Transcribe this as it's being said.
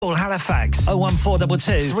Halifax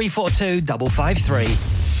 01422 342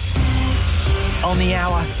 553. On the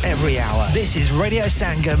hour, every hour. This is Radio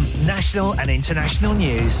Sangam, national and international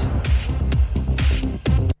news.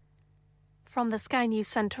 From the Sky News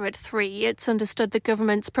Centre at 3, it's understood the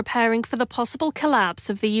government's preparing for the possible collapse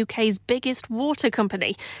of the UK's biggest water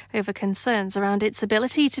company over concerns around its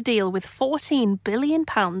ability to deal with £14 billion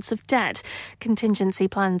of debt. Contingency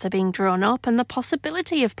plans are being drawn up and the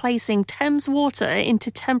possibility of placing Thames Water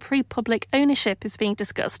into temporary public ownership is being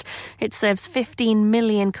discussed. It serves 15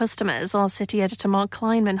 million customers. Our city editor Mark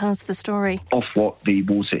Kleinman has the story. Ofwat, the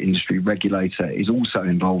water industry regulator, is also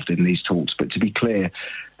involved in these talks, but to be clear,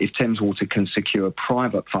 if Thames Water can secure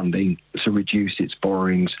private funding to reduce its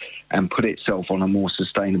borrowings and put itself on a more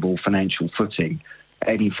sustainable financial footing,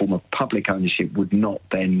 any form of public ownership would not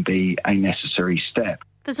then be a necessary step.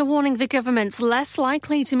 There's a warning the government's less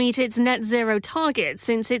likely to meet its net zero target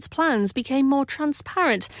since its plans became more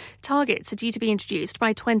transparent. Targets are due to be introduced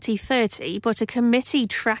by 2030, but a committee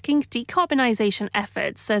tracking decarbonisation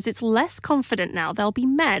efforts says it's less confident now they'll be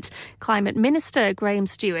met. Climate Minister Graham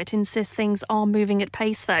Stewart insists things are moving at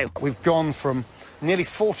pace, though. We've gone from nearly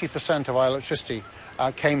 40% of our electricity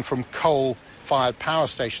came from coal-fired power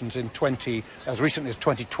stations as recently as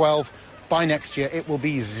 2012. By next year, it will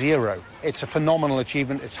be zero. It's a phenomenal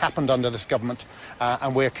achievement. It's happened under this government,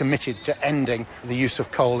 and we're committed to ending the use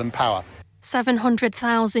of coal in power.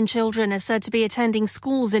 700,000 children are said to be attending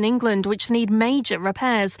schools in England which need major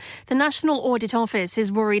repairs. The National Audit Office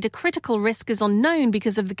is worried a critical risk is unknown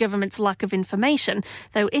because of the government's lack of information,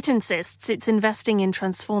 though it insists it's investing in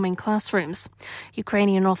transforming classrooms.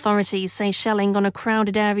 Ukrainian authorities say shelling on a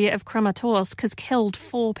crowded area of Kramatorsk has killed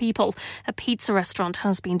 4 people. A pizza restaurant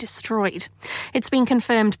has been destroyed. It's been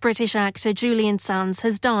confirmed British actor Julian Sands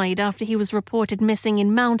has died after he was reported missing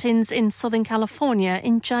in mountains in Southern California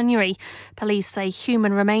in January. Police say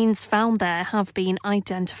human remains found there have been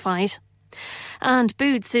identified. And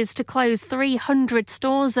Boots is to close 300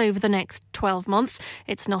 stores over the next 12 months.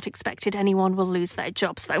 It's not expected anyone will lose their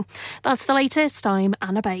jobs, though. That's the latest. I'm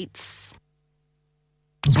Anna Bates.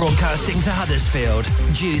 Broadcasting to Huddersfield,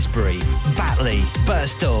 Dewsbury, Batley,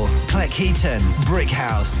 Birstall, Cleckheaton,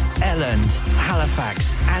 Brickhouse, Elland,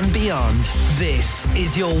 Halifax and beyond. This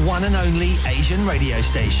is your one and only Asian radio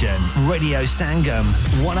station. Radio Sangam,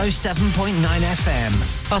 107.9 FM.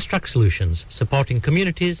 Fast Track Solutions, supporting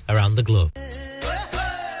communities around the globe.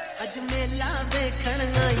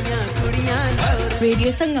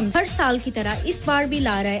 Radio संगम हर साल की तरह इस बार भी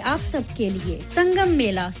ला रहा है आप सब के लिए संगम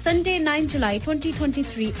मेला Sunday 9 July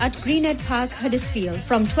 2023 at Greenhead Park Huddersfield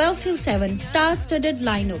from 12 till 7 star-studded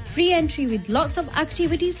lineup free entry with lots of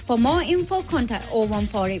activities for more info contact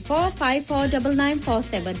 01484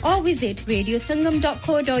 549947 or visit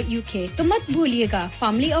radiosangam.co.uk तो मत भूलिएगा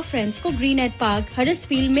family और friends को Greenhead Park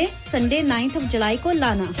Huddersfield में Sunday 9th of July को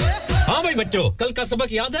लाना हां भाई बच्चों कल का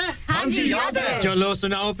सबक याद है हां जी याद है चलो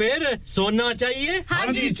सुनाओ फिर सोना चाहिए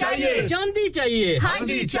हां जी चाहिए चांदी चाहिए हां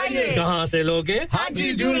जी चाहिए कहां से लोगे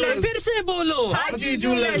हाजी जूलर्स फिर से बोलो हाजी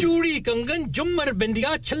जूलर्स चूड़ी कंगन झुमर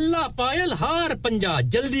बिंदिया छल्ला पायल हार पंजा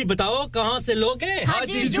जल्दी बताओ कहां से लोगे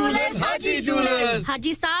हाजी जूलर्स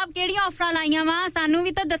हाजी साहब केड़ी ऑफर लाईया वा सानू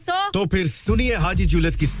भी तो दसो तो फिर सुनिए हाजी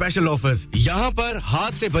जूलर्स की स्पेशल ऑफर्स यहां पर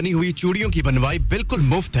हाथ से बनी हुई चूड़ियों की बनवाई बिल्कुल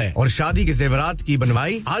मुफ्त है और शादी के ज़ेवरात की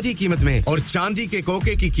बनवाई आधी कीमत में और चांदी के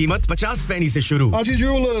कोके की कीमत 50 पैसे से शुरू Haji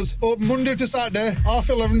Jewellers open Monday to Saturday half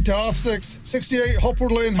 11 to half 6 68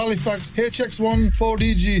 Hopwood Lane Halifax HX1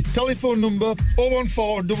 4DG telephone number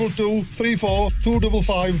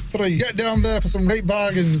 01422342553 get down there for some great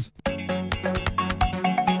bargains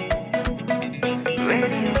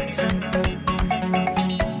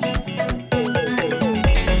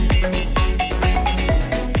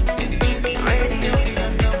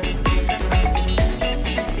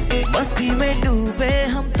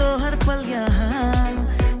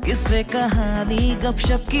किससे कहानी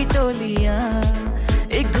गपशप की टोलियां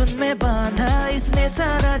एक धुन में बांधा इसने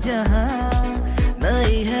सारा जहां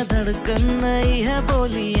नई है धड़कन नई है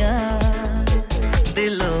बोलियां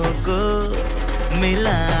दिलों को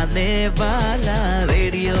मिलाने वाला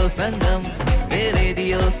रेडियो संगम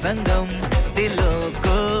दिलों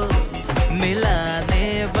को मिलाने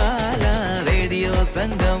वाला रेडियो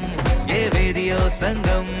संगम ये रेडियो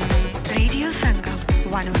संगम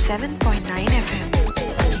 107.9 FM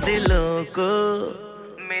दिलों को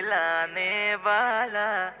मिलाने वाला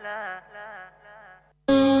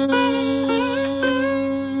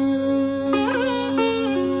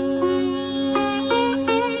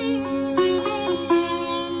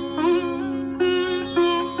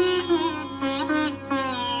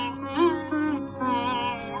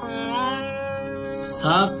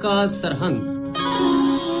साका सरहंद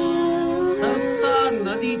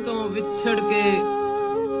ਨਦੀ ਤੋਂ ਵਿਛੜ ਕੇ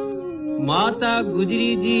ਮਾਤਾ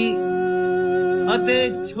ਗੁਜਰੀ ਜੀ ਅਤੇ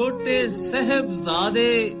ਛੋਟੇ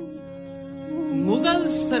ਸਹਿਬਜ਼ਾਦੇ ਮੁਗਲ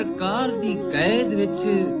ਸਰਕਾਰ ਦੀ ਕੈਦ ਵਿੱਚ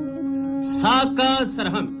ਸਾਕਾ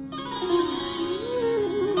ਸਰਹੰਦ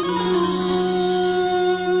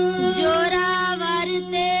ਜੋਰਾਵਰ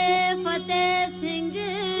ਤੇ ਫਤਿਹ ਸਿੰਘ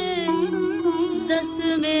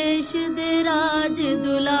ਦਸਮੇਸ਼ ਦੇ ਰਾਜ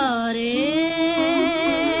ਦੁਲਾਰੇ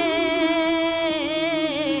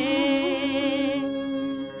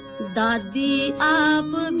ਦਾਦੀ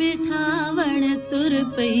ਆਪ ਬਿਠਾਵਣ ਤੁਰ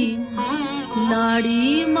ਪਈ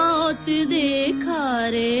ਲਾੜੀ ਮੌਤ ਦੇ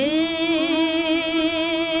ਖਾਰੇ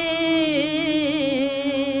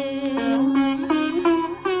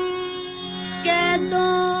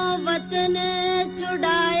ਕੈਦੋਂ ਵਤਨ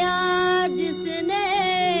ਛੁਡਾਇਆ ਜਿਸਨੇ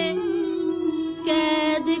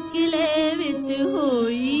ਕੈਦ ਕਿਲੇ ਵਿੱਚ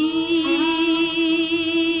ਹੋਈ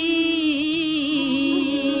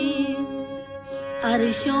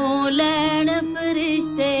ਅਰਸ਼ੋਂ ਲੈਣ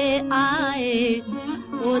ਫਰਿਸ਼ਤੇ ਆਏ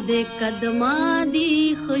ਉਹਦੇ ਕਦਮਾਂ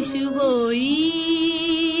ਦੀ ਖੁਸ਼ਬੋਈ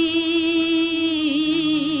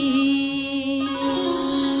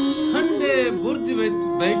ਠੰਡੇ ਬੁਰਜ ਵਿੱਚ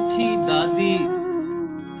ਬੈਠੀ ਦਾਦੀ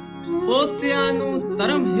ਪੋਤਿਆਂ ਨੂੰ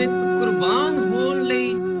ਧਰਮ ਹਿੱਤ ਕੁਰਬਾਨ ਹੋਣ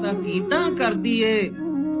ਲਈ ਤਾਕੀਦਾਂ ਕਰਦੀ ਏ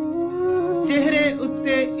ਚਿਹਰੇ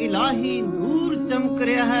ਉੱਤੇ ਇਲਾਹੀ ਨੂਰ ਚਮਕ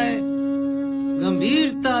ਰਿਹਾ ਹੈ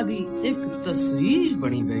ਗੰਭੀਰਤਾ ਦੀ ਇੱਕ ਤਸਵੀਰ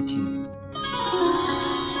ਬਣੀ ਬੈਠੀ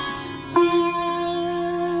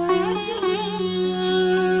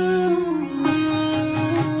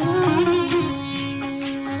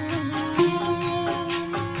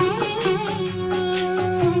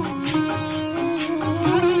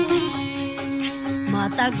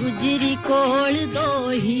ਮਾਤਾ ਗੁਜਰੀ ਕੋਲ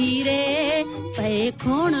ਦੋ ਹੀਰੇ ਪਏ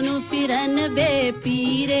ਖੋਣ ਨੂੰ ਫਿਰਨ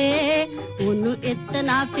ਬੇਪੀਰੇ ਉਹਨੂੰ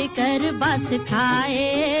ਇਤਨਾ ਫਿਕਰ ਬਸ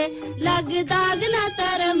ਖਾਏ ਲੱਗ ਦਾਗ ਨਾ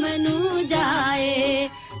ਧਰਮ ਨੂੰ ਜਾਏ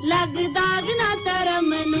ਲੱਗ ਦਾਗ ਨਾ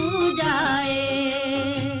ਧਰਮ ਨੂੰ ਜਾਏ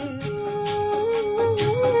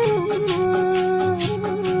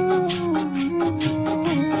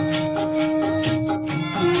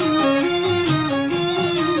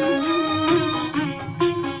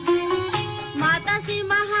ਮਾਤਾ ਸੀ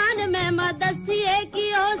ਮਹਾਨ ਮਹਿਮਾ ਦੱਸੀਏ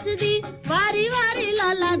ਕਿ ਉਸ ਦੀ ਵਾਰੀ ਵਾਰੀ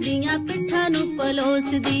ਲਾਲਾਂ ਦੀਆਂ ਪਿੱਠਾਂ ਨੂੰ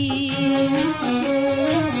ਪਲੋਸਦੀ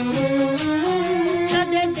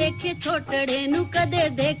ਕਦੇ ਦੇਖੇ ਛੋਟੜੇ ਨੂੰ ਕਦੇ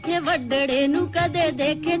ਦੇਖੇ ਵੱਡੜੇ ਨੂੰ ਕਦੇ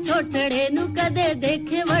ਦੇਖੇ ਛੋਟੜੇ ਨੂੰ ਕਦੇ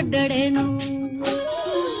ਦੇਖੇ ਵੱਡੜੇ ਨੂੰ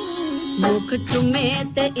ਮੁਖ ਚੁੰਮੇ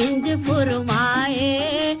ਤੇ ਇੰਜ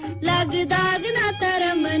ਫੁਰਮਾਏ ਲੱਗ ਦਾਗ ਨਾ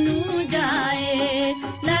ਧਰਮ ਨੂੰ ਜਾਏ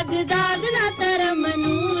ਲੱਗ ਦਾਗ ਨਾ ਧਰਮ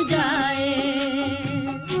ਨੂੰ ਜਾਏ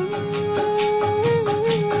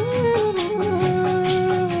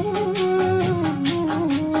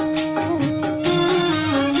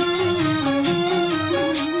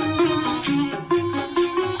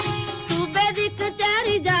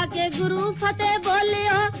ਗੁਰੂ ਫਤਿਹ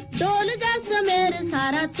ਬੋਲਿਓ ਢੋਲ ਜਸ ਮੇਰ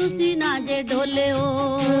ਸਾਰਾ ਤੁਸੀਂ ਨਾ ਜੇ ਢੋਲਿਓ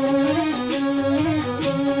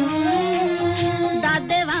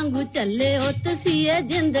ਦਾਦੇ ਵਾਂਗੂ ਚੱਲਿਓ ਤਸੀਏ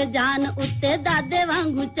ਜਿੰਦ ਜਾਨ ਉੱਤੇ ਦਾਦੇ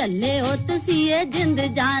ਵਾਂਗੂ ਚੱਲਿਓ ਤਸੀਏ ਜਿੰਦ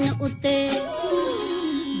ਜਾਨ ਉੱਤੇ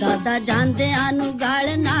ਦਾਦਾ ਜਾਂਦਿਆਂ ਨੂੰ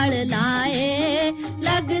ਗਾਲ ਨਾਲ ਲਾਏ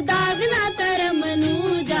ਲੱਗ ਦਾਗ ਨਾ ਧਰਮ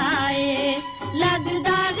ਨੂੰ ਜਾਏ ਲੱਗ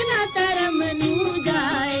ਦਾਗ ਨਾ ਧਰਮ ਨੂੰ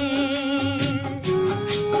ਜਾਏ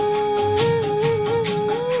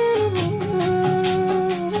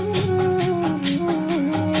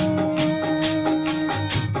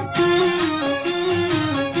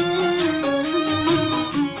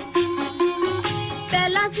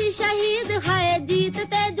ਸ਼ਹੀਦ ਹਾਏ ਜੀਤ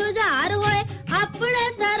ਤੇ ਜੁਝਾਰ ਹੋਏ ਆਪਣੇ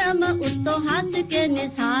ਧਰਮ ਉੱਤੋਂ ਹੱਸ ਕੇ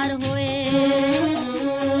ਨਿਸਾਰ ਹੋਏ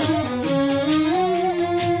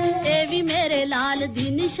ਇਹ ਵੀ ਮੇਰੇ ਲਾਲ ਦੀ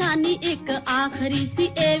ਨਿਸ਼ਾਨੀ ਇੱਕ ਆਖਰੀ ਸੀ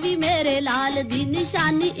ਇਹ ਵੀ ਮੇਰੇ ਲਾਲ ਦੀ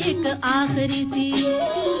ਨਿਸ਼ਾਨੀ ਇੱਕ ਆਖਰੀ ਸੀ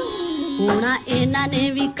ਹੋਣਾ ਇਹਨਾਂ ਨੇ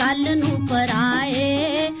ਵੀ ਕੱਲ ਨੂੰ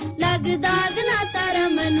ਪਰਾਏ ਲੱਗ ਦਾਗ ਨਾ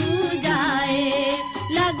ਧਰਮ ਨੂੰ ਜਾਏ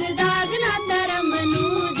ਲੱਗ ਦਾਗ ਨਾ ਧਰਮ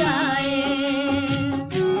ਨੂੰ ਜਾਏ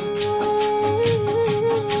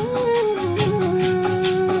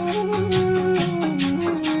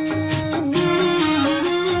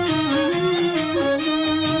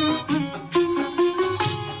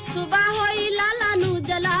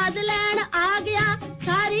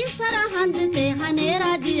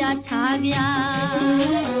ਛਾ ਗਿਆ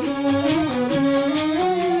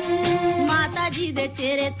ਮਾਤਾ ਜੀ ਦੇ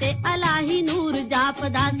ਚਿਹਰੇ ਤੇ ਅਲਾਹੀ ਨੂਰ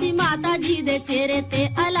ਜਾਪਦਾ ਸੀ ਮਾਤਾ ਜੀ ਦੇ ਚਿਹਰੇ ਤੇ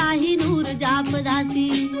ਅਲਾਹੀ ਨੂਰ ਜਾਪਦਾ ਸੀ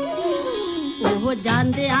ਉਹ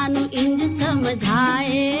ਜਾਂਦਿਆਂ ਨੂੰ ਇੰਜ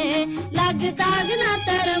ਸਮਝਾਏ ਲੱਗ ਦਾਗ ਨਾ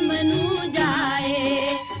ਧਰਮ ਨੂੰ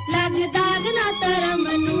ਜਾਏ ਲੱਗ ਦਾਗ ਨਾ ਧਰਮ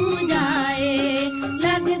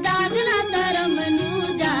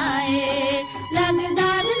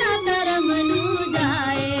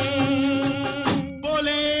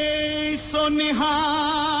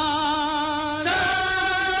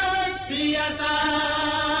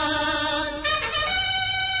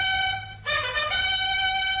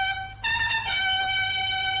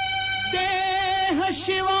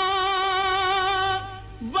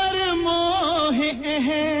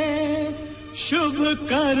शुभ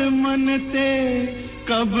कर मनते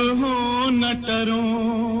कब हो न टरो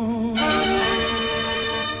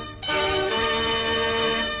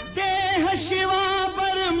देह शिवा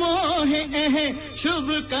पर मोह शुभ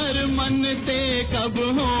कर मनते कब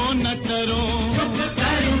हो न टरो शुभ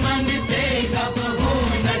कर मनते कब हो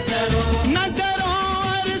न टरो न डरो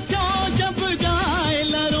अरसों जब जाए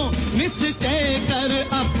लरो निश्चय कर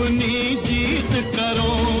अपनी जीत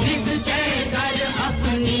करो निश्चय कर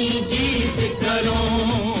अपनी जीत करो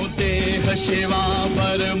देह शिवा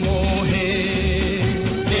पर मोहे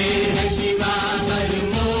देह शिवा पर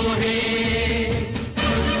मोहे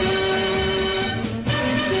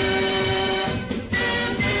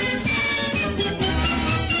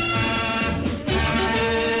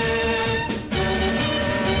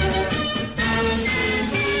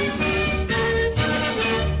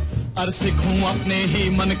और सिखूं अपने ही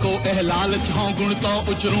मन को लालच हो गुण तो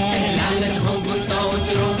उचरूं लालच हो गुण तो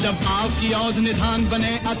उचरूं जब आपकी औध निधान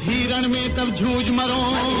बने अधीरण में तब जूझ मरो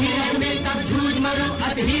अधीरण में तब जूझ मरो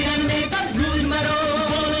अधीरण में तब जूझ मरो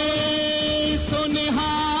बोले सुनिहाल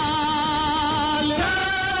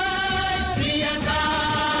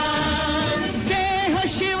देह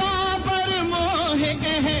शिवा पर मोह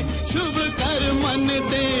शुभ कर मन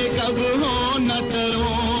दे कब हो न करो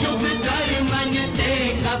शुभ कर मन दे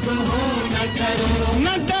कब हो न करो न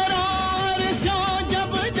डरो सो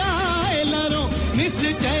जब जाए लरो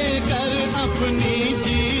निश्चय कर अपनी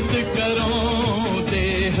जीत करो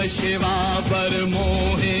देह शिवा पर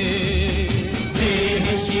मोहे देह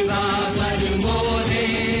शिवा पर मोहे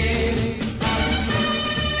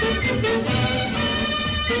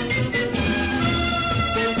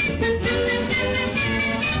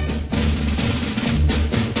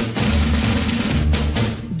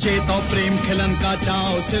जे तो प्रेम खिलन का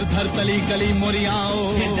चाओ सिर धर तली गली मोरियाओ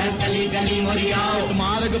सिर धर तली गली मोरियाओ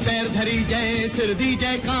मार्ग पैर धरी जय सिर दी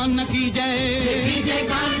जय कान न की जय सिर दी जय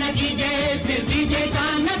कान न की जय सिर दी जय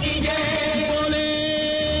कान न की जय बोले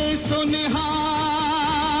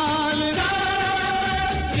सुनिहाल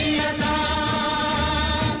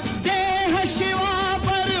देह शिवा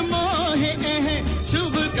पर मोहे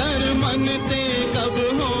शुभ कर मनते कब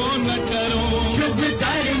हो न करो शुभ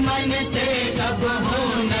कर मनते कब हो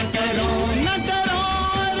न डरो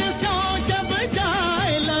अरसों जब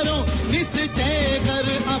जाए लरो निश्चय कर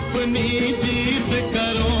अपनी जीत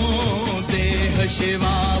करो देह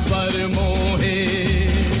शिवा पर मोहे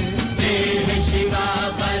देह शिवा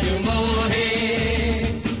पर मोहे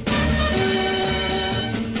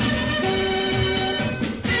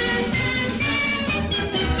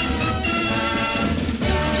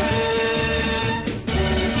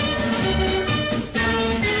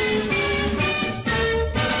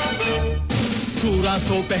सूरा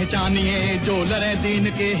सो पहचानिए जो लड़े दीन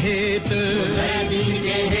के हेत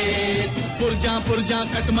पुरजा पुरजा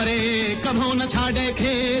कट मरे कभो न छाड़े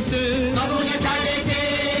खेत कभो न छाड़े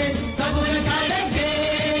खेत कभो न छाड़े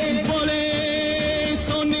खेत बोले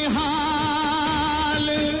सुनिहाल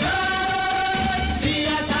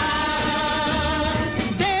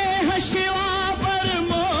देह शिवा पर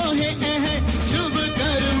मोहे शुभ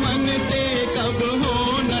कर मनते कब हो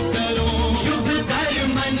न डरो शुभ कर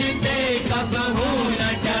मनते कब हो न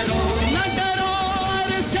डरो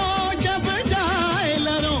अरसों जब जाए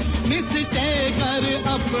लरो निश्चय कर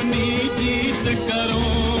अपनी जीत करो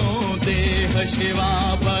देह शिवा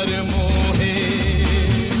पर मोहे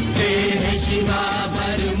देह शिवा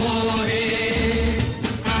पर मोहे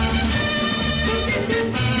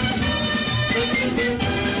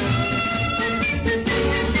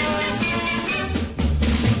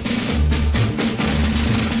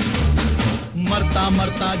मरता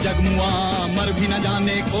मरता जगमुआ मर भी न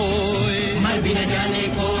जाने कोई मर भी न जाने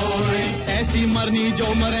कोई ऐसी मरनी जो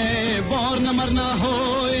मरे बोर न मरना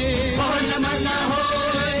होए बोर न मरना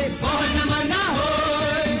होए बोर न मरना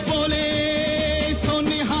होए बोले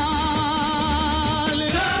सुनिहाल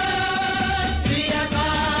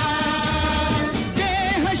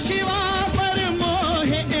देह शिवा पर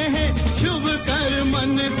मोहे शुभ कर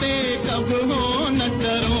मनते कब हो न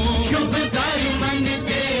डरो शुभ कर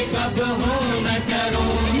मनते कब हो न डरो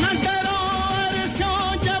अरसों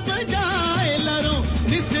जब जाए लरो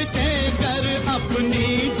निश्चय कर अपनी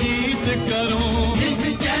जीत करो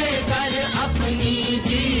निश्चय कर अपनी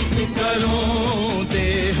जीत करो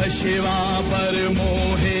देह शिवा पर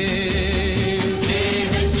मोहे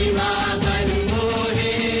देह शिवा पर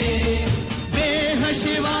मोहे देह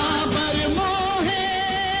शिवा पर मोहे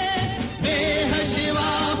देह शिवा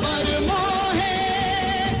पर मोहे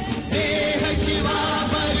देह शिवा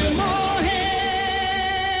पर मोहे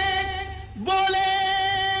बोले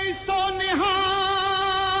सोनिहाल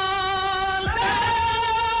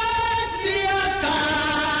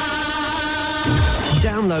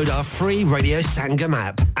Download our free Radio Sangam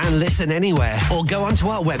app and listen anywhere or go onto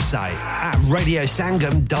our website at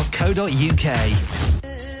radiosangam.co.uk.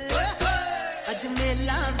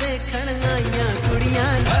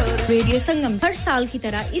 Radio संगम हर साल की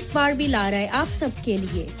तरह इस बार भी ला रहा है आप सब के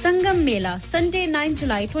लिए संगम मेला Sunday 9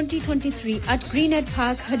 July 2023 at Greenhead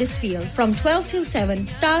Park Huddersfield from 12 till 7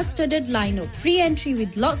 star-studded lineup free entry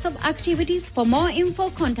with lots of activities for more info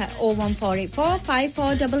contact 01484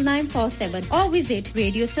 549947 or visit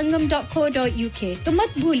radiosangam.co.uk तो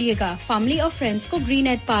मत भूलिएगा family और friends को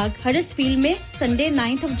Greenhead Park Huddersfield में Sunday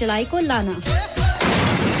 9th of July को लाना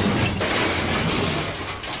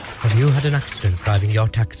Have you had an accident driving your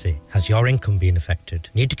taxi? Has your income been affected?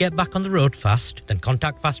 Need to get back on the road fast? Then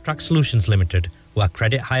contact Fast Track Solutions Limited, who are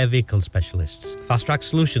credit hire vehicle specialists. Fast Track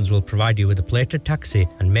Solutions will provide you with a plated taxi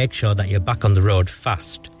and make sure that you're back on the road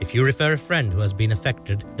fast. If you refer a friend who has been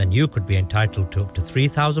affected, then you could be entitled to up to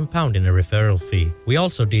 £3,000 in a referral fee. We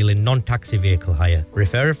also deal in non-taxi vehicle hire.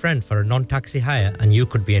 Refer a friend for a non-taxi hire and you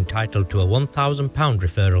could be entitled to a £1,000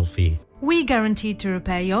 referral fee. We guarantee to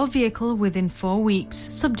repair your vehicle within 4 weeks,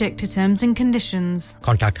 subject to terms and conditions.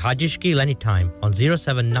 Contact Haji Shakil anytime on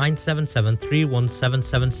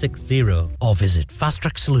 07977317760 or visit Fast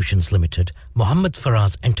Track Solutions Limited, Mohammed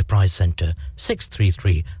Faraz Enterprise Centre,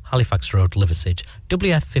 633 Halifax Road, Liversedge,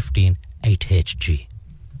 WF15 8HG.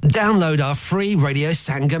 Download our free Radio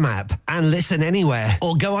Sangam app and listen anywhere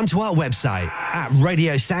or go onto our website at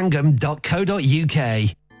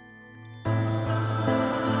radiosangam.co.uk.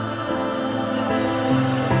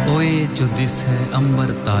 ओए जो this है अंबर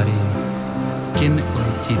तारे किन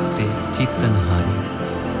ओए चीते चीतन हारे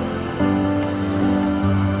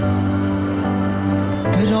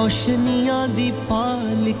रोशनियां दी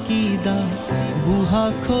पालकी दा बूहा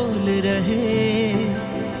खोल रहे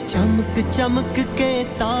चमक चमक के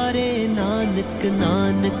तारे नानक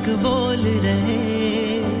नानक बोल रहे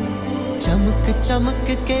चमक चमक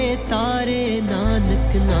के तारे नानक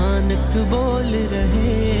नानक बोल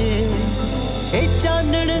रहे ए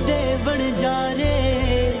चानण दे बन जा रे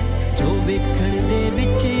जो वेखण दे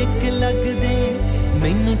विच एक लगदे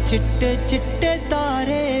मैनू चिट्टे चिट्टे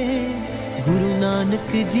तारे गुरु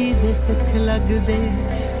नानक जी दे सिख लगदे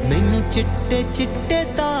मैनू चिट्टे चिट्टे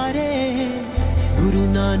तारे गुरु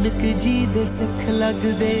नानक जी दे सिख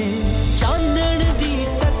लगदे चानण दी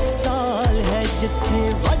टकसाल है जिथे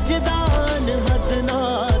वजदान हदना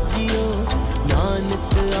जियो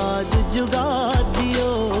नानक आद जुगा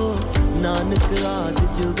जियो नानक आद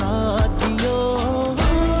जुगा जियो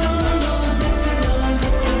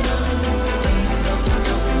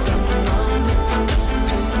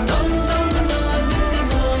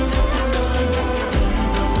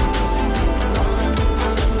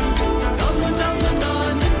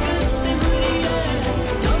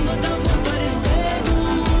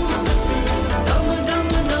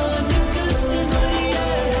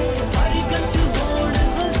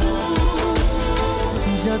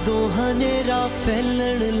ਜਦੋਂ ਹਨੇਰਾ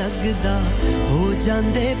ਫੈਲਣ ਲੱਗਦਾ ਹੋ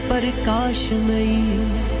ਜਾਂਦੇ ਪ੍ਰਕਾਸ਼ਮਈ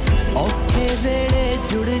ਔਖੇ ਵੇਲੇ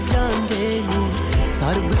ਜੁੜ ਜਾਂਦੇ ਨੇ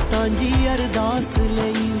ਸਰਬ ਸਾਂਝੀ ਅਰਦਾਸ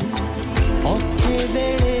ਲਈ ਔਖੇ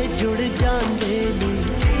ਵੇਲੇ ਜੁੜ ਜਾਂਦੇ ਨੇ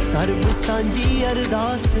ਸਰਬ ਸਾਂਝੀ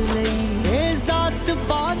ਅਰਦਾਸ ਲਈ ਇਹ ਜ਼ਾਤ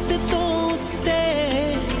ਬਾਤ ਤੋਂ ਉੱਤੇ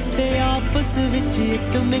ਤੇ ਆਪਸ ਵਿੱਚ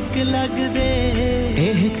ਇੱਕ ਮਿਕ ਲੱਗਦੇ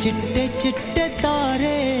ਇਹ ਚਿੱਟੇ ਚਿੱਟੇ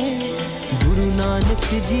ਤਾਰੇ गुरु नानक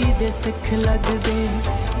जी दे सिख लगदे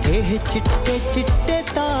एह चिट्टे चिट्टे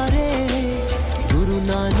तारे गुरु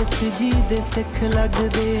नानक जी दे सिख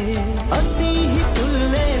लगदे असी ही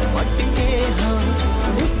भुल्ले भटके हां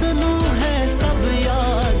उसनु है सब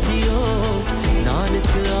याद जियो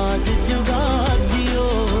नानक आद जुगा जियो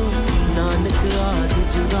नानक आद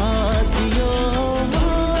जुगा जियो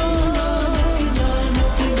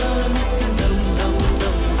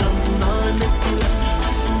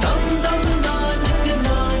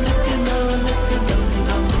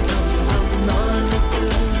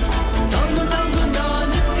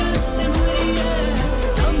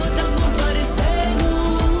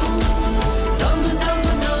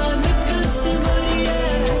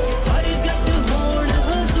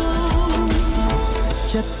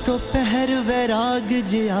जत्तो पहर वैराग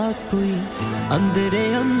जिया कोई अंदरे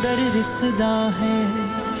अंदर रिसदा है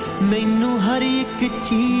मैनू हर एक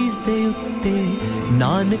चीज दे उत्ते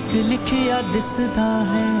नानक लिखिया दिसदा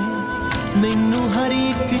है मैनू हर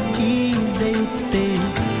एक चीज दे उत्ते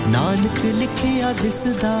नानक लिखिया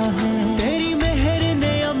दिसदा है तेरी मेहर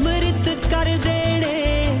ने अमृत कर देने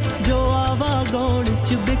जो आवा गौण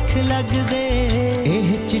च बिख लग दे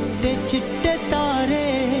एह चिट्टे चिट्टे तारे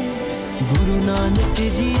गुरु नानक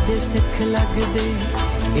जी दे सिख लगदे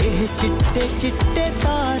एह चिट्टे चिट्टे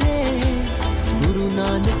तारे गुरु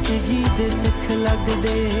नानक जी दे सिख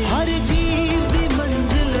लगदे हर जीव दी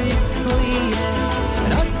मंजिल कोई है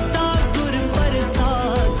रास्ता गुर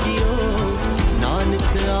प्रसाद जियो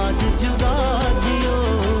नानक आद जुगा जियो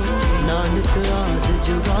नानक आद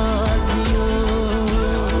जुगा जियो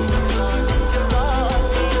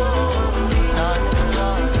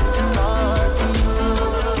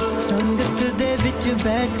संगत दे विच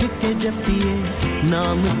बैठ के जपिए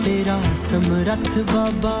नाम तेरा समरथ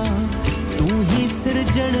बाबा तू ही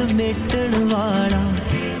सिरजण मेटण वाला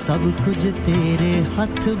सब कुछ तेरे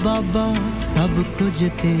हाथ बाबा सब कुछ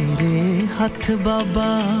तेरे हाथ बाबा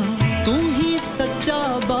तू ही सच्चा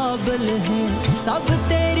बाबल है सब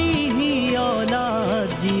तेरी ही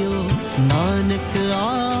औलाद जियो नानक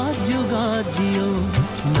आद जुगा जियो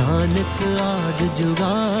नानक आद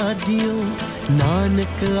जुगा जियो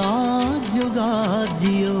नानक आद जुगा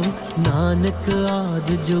जियो नानक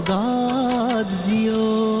आद जुगा जियो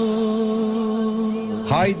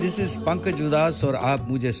हाय दिस इज पंकज उदास और आप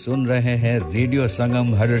मुझे सुन रहे हैं रेडियो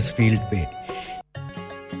संगम हडर्सफील्ड पे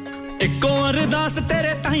एक और अरदास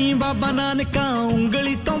तेरे ताईं बाबा नानका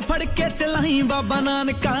उंगली तो फड़ के चलाई बाबा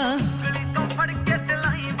नानका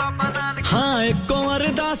हाँ एक और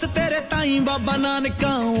अरदास तेरे ताईं बाबा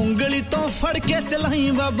नानका उंगली तो फड़ के चलाई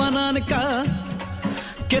बाबा नानका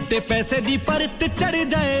किते पैसे दी परत चढ़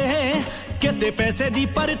जाए किते पैसे दी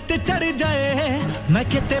परत चढ़ जाए मैं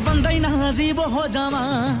किते बंदा ही ना अजीब हो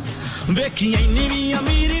जावां वेखी इन्नी भी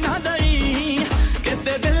अमीर ना दई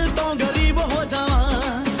किते दिल तो गरीब हो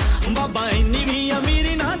जावां बाबा इन्नी भी अमीर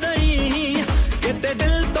ना दई किते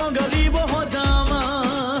दिल तो गरीब हो जावां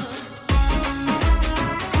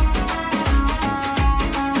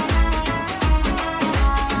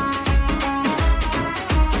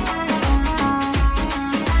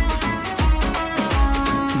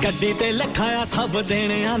गड्डी ते लखाया सब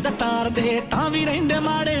देणियां दा तार दे तां वी रहिंदे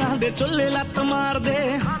माड़ियां दे चुल्ले लत्त मार दे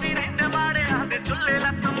तां वी रहिंदे माड़ियां दे चुल्ले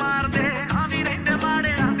लत्त मार दे तां वी रहिंदे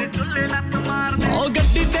माड़ियां दे चुल्ले लत्त मार दे ओ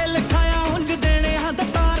गड्डी ते लखाया उंज देणियां दा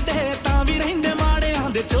तार दे तां वी रहिंदे माड़ियां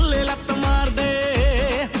दे चुल्ले लत्त मार दे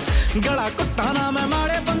गला कुट्टा ना मैं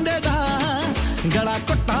माड़े बंदे दा गला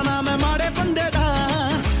कुट्टा ना मैं माड़े बंदे दा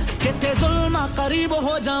किते जुल्मा करीब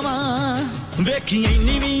हो जावां वेखी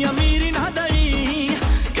इन्नी भी अमीर ना दई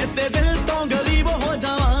किते दिल तो गरीब हो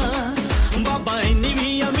जावां बाबा इन्नी भी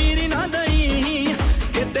अमीर ना दई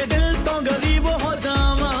किते दिल तो गरीब हो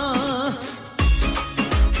जावां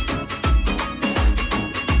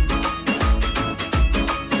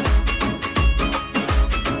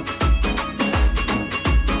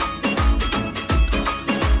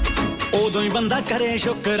उदों ही बंदा करे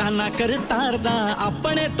शुकराना कर तारदा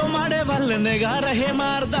अपने तो माड़े वल निगाह रहे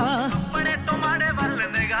मारदा अपने तो माड़े वल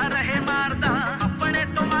निगाह रहे मारदा अपने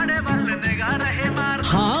तो माड़े वल निगाह रहे मारदा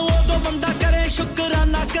हां उदों बंदा करे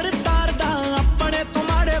शुकराना कर तारदा अपने तो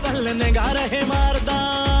माड़े वल निगाह रहे मारदा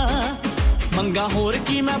मंगा होर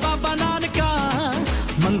की मैं बाबा नानका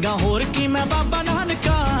मंगा होर की मैं बाबा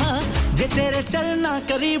नानका जे तेरे चलना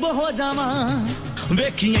करीब हो जावां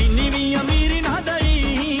वेखी इन्नी भी अमीर ना दई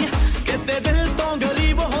किते दिल तो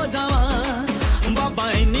गरीब हो जावां बाबा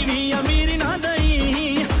इन्नी भी अमीर ना दई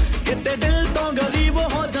किते दिल तो गरीब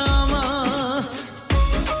हो जावां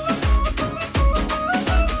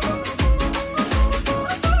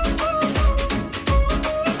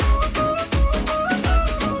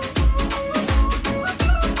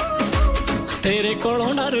तेरे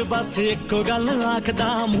कोलों डर बस एक गल आखदा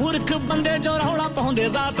मूर्ख बंदे जो रौला पाਉਂਦੇ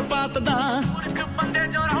जात पात दा मूर्ख बंदे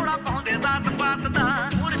जो रौला पाਉਂਦੇ जात पात दा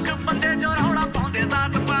मूर्ख बंदे जो रौला पाਉਂਦੇ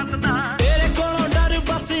जात पात दा तेरे कोलों डर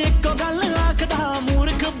बस एक गल आखदा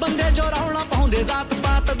मूर्ख बंदे जो रौला पाਉਂਦੇ जात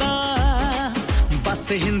पात दा बस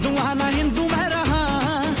हिंदुआ ना हिंदू मैं रहा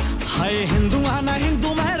हाय हिंदुआ ना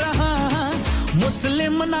हिंदू मैं रहा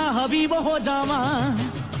मुस्लिम ना हबीब हो जावां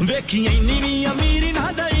वेखी इन्नी भी अमीर ना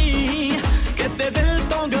दई किते दिल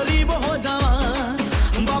तो गरीब हो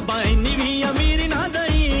जावां बाबा इन्नी भी अमीर ना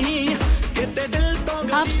दई किते दिल तो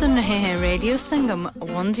आप सुन रहे हैं रेडियो संगम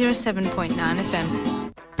 107.9 FM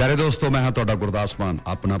प्यारे दोस्तों मैं हां ਤੁਹਾਡਾ ਗੁਰਦਾਸ ਮਾਨ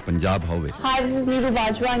ਆਪਣਾ ਪੰਜਾਬ ਹੋਵੇ hi this is Neeru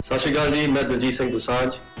Bajwa सत श्री अकाल जी मैं दलजीत सिंह दोसांझ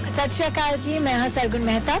सत श्री अकाल जी मैं हां सरगुन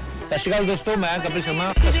मेहता सत श्री अकाल दोस्तों मैं कपिल शर्मा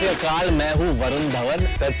सत श्री अकाल मैं हूं वरुण धवन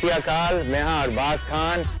सत श्री अकाल मैं हां अरबाज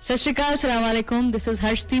खान सत श्री अकाल अस्सलाम वालेकुम this is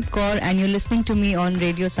Harshdeep Kaur and you're listening to me on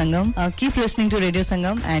Radio Sangam keep listening to Radio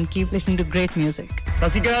Sangam and keep listening to great music ਸਤਿ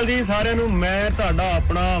ਸ਼੍ਰੀ ਅਕਾਲ ਜੀ ਸਾਰਿਆਂ ਨੂੰ ਮੈਂ ਤੁਹਾਡਾ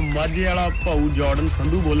ਆਪਣਾ ਮਾਝੇ ਵਾਲਾ ਭਾਊ ਜਾਰਡਨ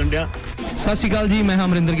ਸੰਧੂ ਬੋਲਣ ਡਿਆ ਸਤਿ ਸ਼੍ਰੀ ਅਕਾਲ ਜੀ ਮੈਂ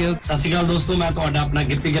ਅਮਰਿੰਦਰ ਗਿੱਲ ਸਤਿ ਸ਼੍ਰੀ ਅਕਾਲ ਦੋਸਤੋ ਮੈਂ ਤੁਹਾਡਾ ਆਪਣਾ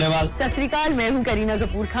ਗਿੱਪੀ ਗਰੇਵਾਲ ਸਤਿ ਸ਼੍ਰੀ ਅਕਾਲ ਮੈਂ ਹੂੰ Kareena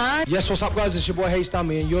Kapoor Khan Yes what's up guys it's your boy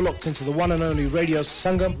Haystami and you're locked into the one and only Radio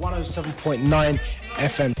Sangam 107.9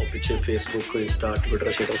 FM पीछे Facebook Insta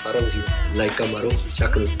Twitter शेयर सारा कुछ लाइक का मारो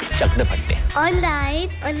चक दे फटते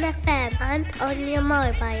online on FM and on your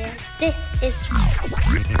mobile this is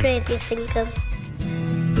Radio Sangam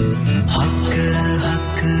हक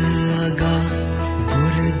हक अगा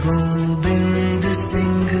गुरु गोबिंद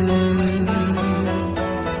सिंह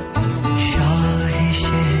शाह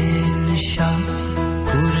शहंशाह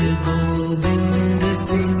गुरु गोबिंद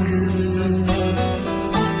सिंह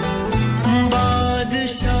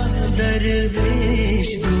बादशाह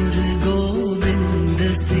दरवेश गुरु गोबिंद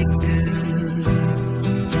सिंह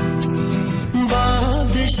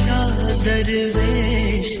बादशाह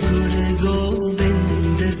दरवेश गुरु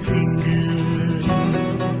गोबिंद सिंह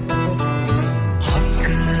हक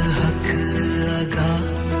हक अगा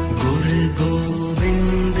गुरु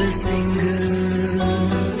गोबिंद सिंह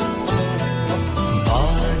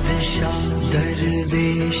बादशाह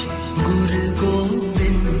दरवेश गुरु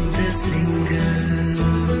गोबिंद सिंह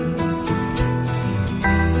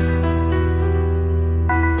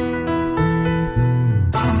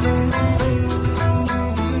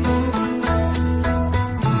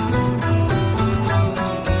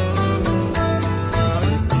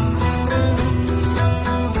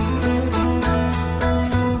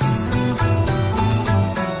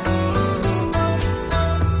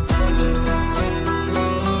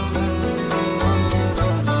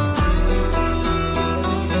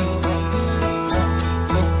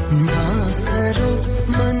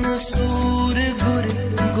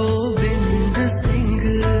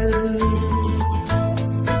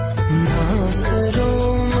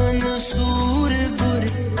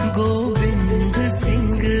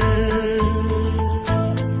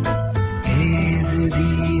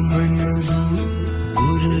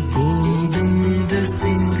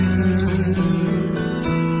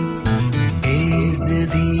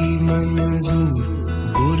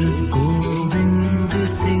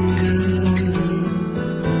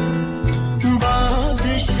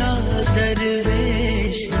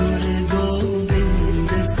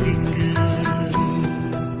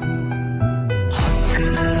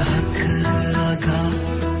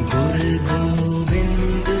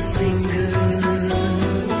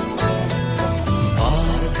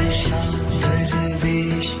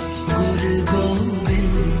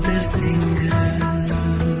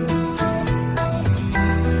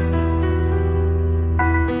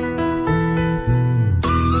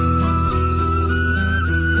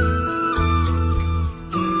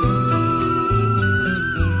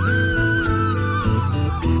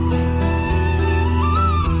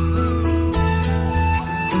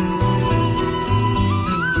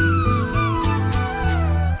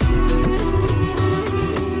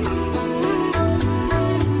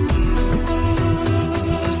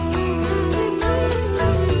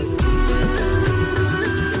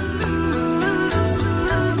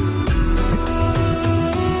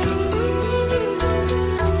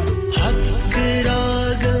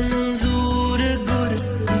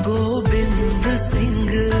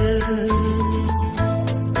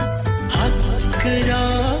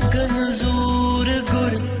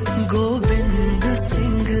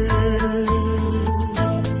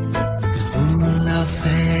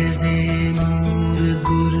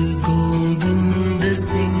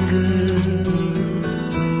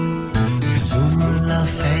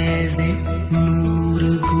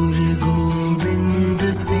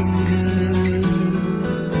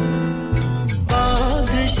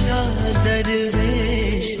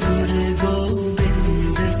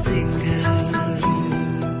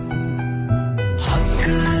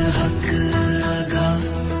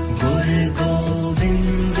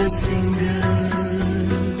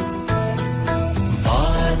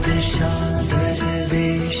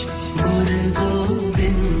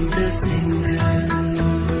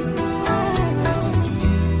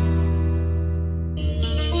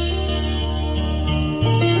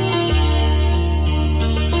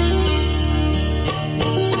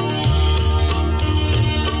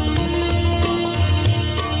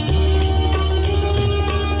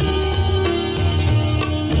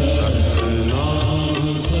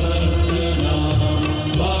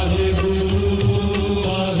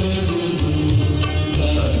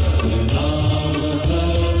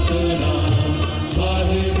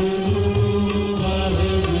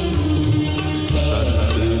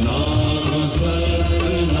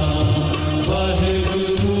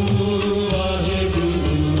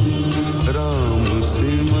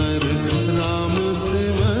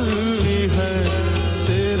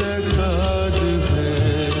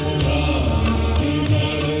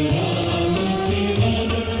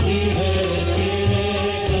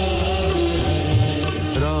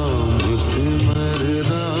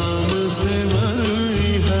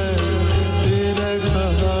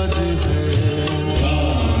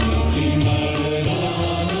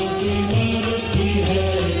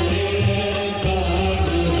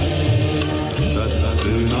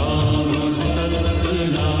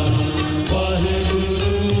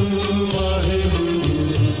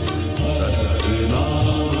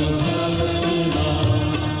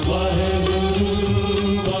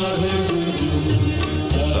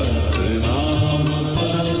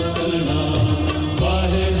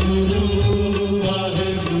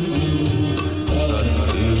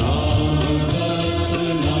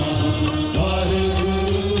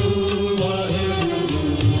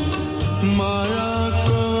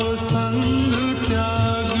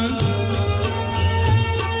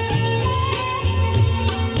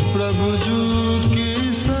प्रभु जू की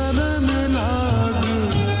शरण लाग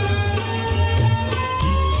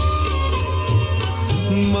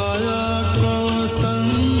माया को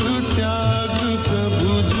संग त्याग प्रभु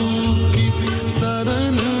जू की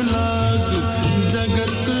शरण लाग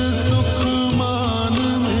जगत सुख मान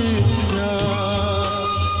मिथ्या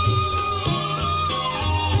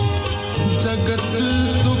जगत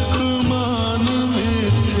सुख मान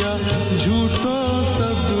मिथ्या झूठा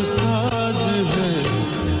सब साज है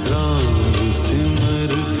राम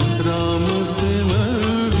सिमर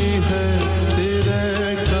भी है तेरे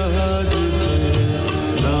काज है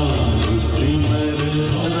राम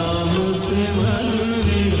सिमर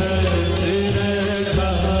भी है तेरे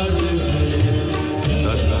काज है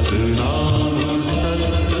Satnam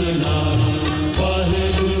Satnam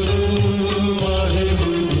Waheguru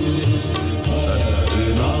Waheguru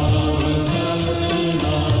Satnam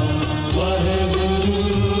Satnam Waheguru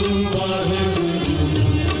Waheguru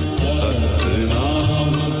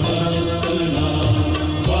Satnam Satnam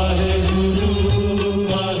Waheguru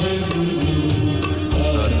Waheguru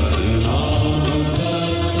Satnam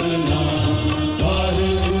Satnam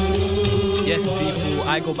Waheguru Yes, people,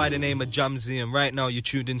 I go by the name of Jamzi, and right now you're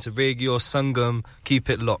tuned into Radio Sangam. Keep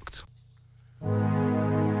it locked.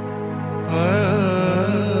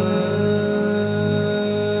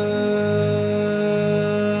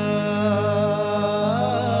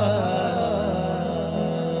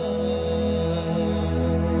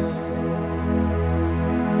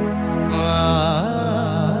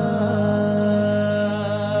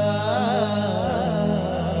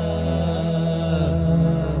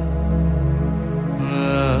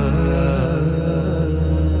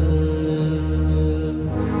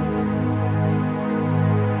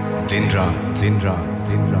 दिन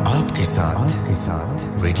रात आपके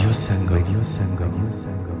साथ रेडियो संगम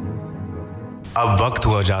अब वक्त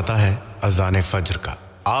हुआ जाता है अज़ान फज्र का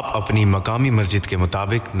आप अपनी मकामी मस्जिद के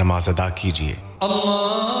मुताबिक नमाज अदा कीजिए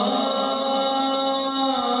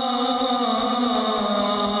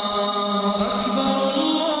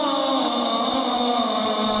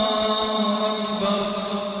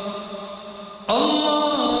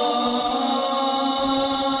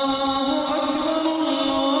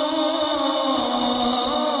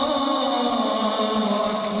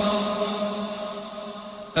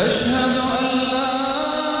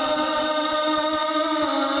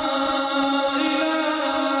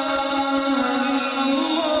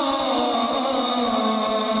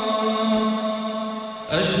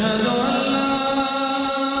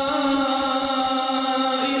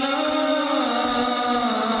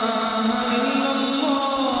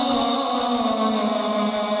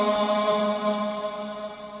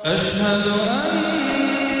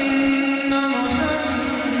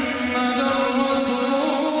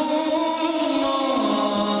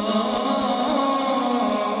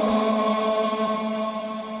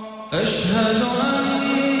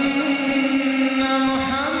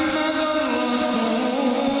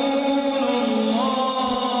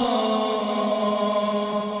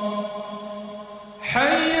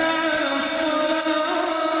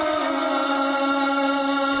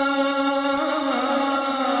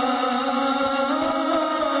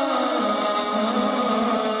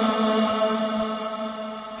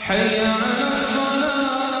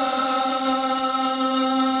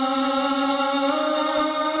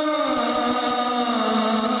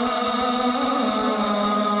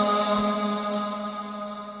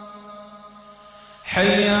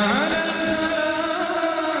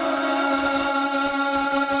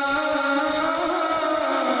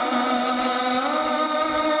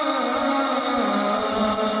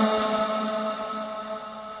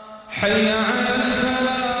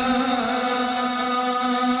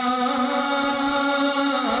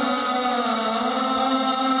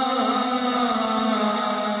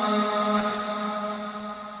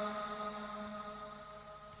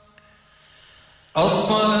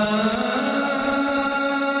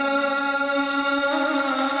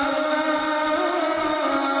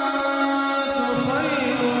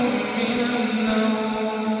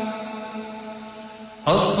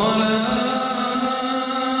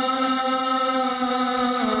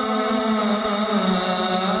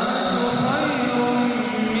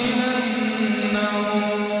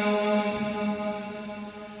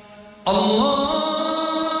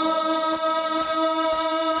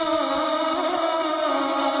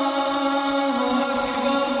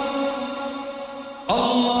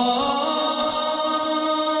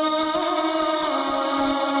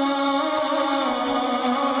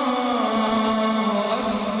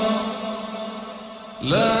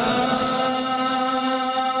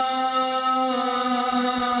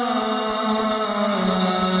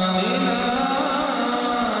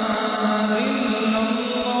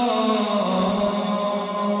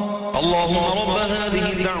اللهم رب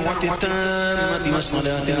هذه الدعوة التامة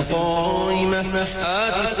والصلاة القائمة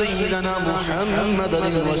آت سيدنا محمد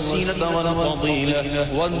الوسيلة والفضيلة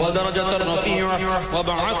والدرجة الرفيعة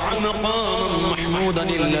وابعثه مقاما محمودا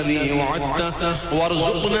الذي وعدته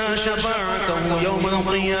وارزقنا شفاعته يوم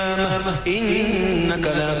القيامة إنك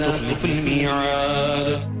لا تخلف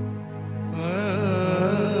الميعاد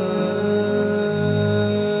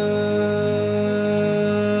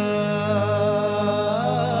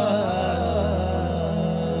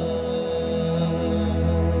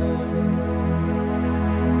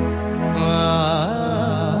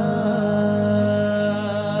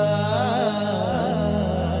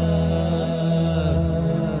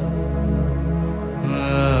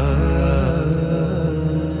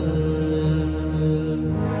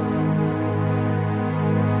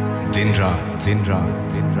दिन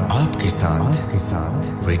रात आपके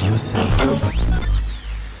साथ रेडियो संगम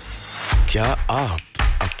क्या आप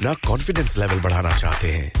अपना कॉन्फिडेंस लेवल बढ़ाना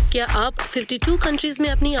चाहते हैं क्या आप 52 कंट्रीज में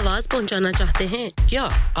अपनी आवाज पहुंचाना चाहते हैं क्या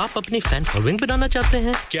आप अपनी फैन फॉलोइंग बनाना चाहते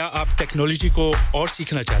हैं क्या आप टेक्नोलॉजी को और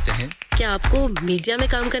सीखना चाहते हैं क्या आपको मीडिया में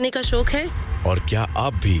काम करने का शौक है और क्या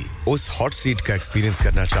आप भी उस हॉट सीट का एक्सपीरियंस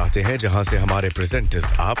करना चाहते हैं जहां से हमारे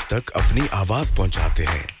प्रेजेंटर्स आप तक अपनी आवाज पहुंचाते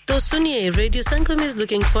हैं तो सुनिए Radio Sangam is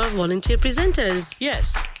looking for volunteer presenters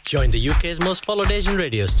yes join the UK's most followed Asian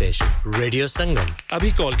radio station Radio Sangam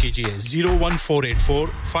abhi call kijiye 01484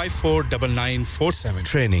 549947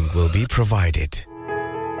 training will be provided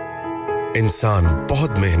इंसान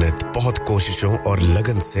बहुत मेहनत बहुत कोशिशों और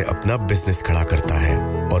लगन से अपना बिजनेस खड़ा करता है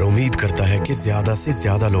और उम्मीद करता है कि ज्यादा से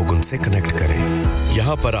ज्यादा लोग उनसे कनेक्ट करें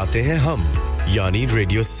यहाँ पर आते हैं हम यानी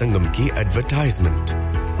रेडियो संगम की एडवर्टाइजमेंट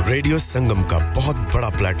रेडियो संगम का बहुत बड़ा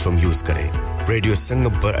प्लेटफॉर्म यूज करें रेडियो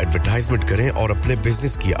संगम पर एडवर्टाइजमेंट करें और अपने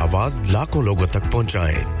बिजनेस की आवाज लाखों लोगों तक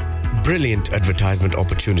पहुंचाएं Brilliant advertisement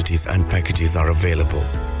opportunities and packages are available.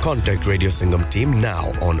 Contact Radio Sangam team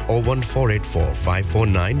now on 01484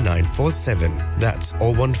 549 947. That's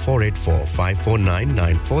 01484 549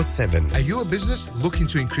 947. Are you a business looking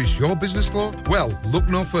to increase your business flow? Well, look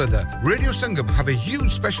no further. Radio Sangam have a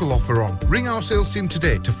huge special offer on. Ring our sales team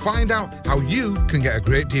today to find out how you can get a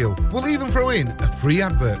great deal. We'll even throw in a free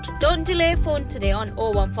advert. Don't delay, phone today on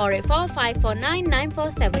 01484 549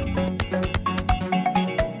 947.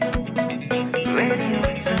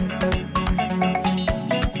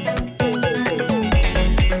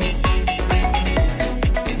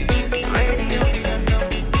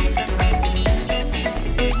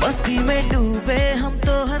 मस्ती में डूबे हम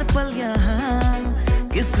तो हर पल यहाँ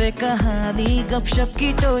किस्से कहानी गपशप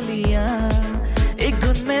की टोलियाँ एक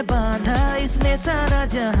धुन में बांधा इसने सारा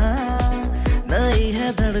जहां नई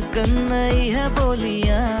है धड़कन नई है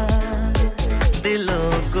बोलियाँ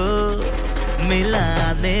दिलों को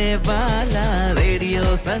मिलाने वाला रेडियो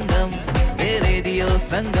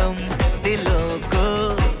संगम दिलों को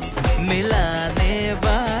मिलाने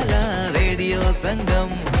वाला रेडियो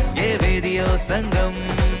संगम ये रेडियो संगम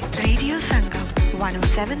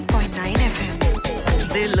 107.9 FM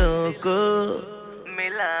दिलों को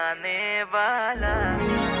मिलाने वाला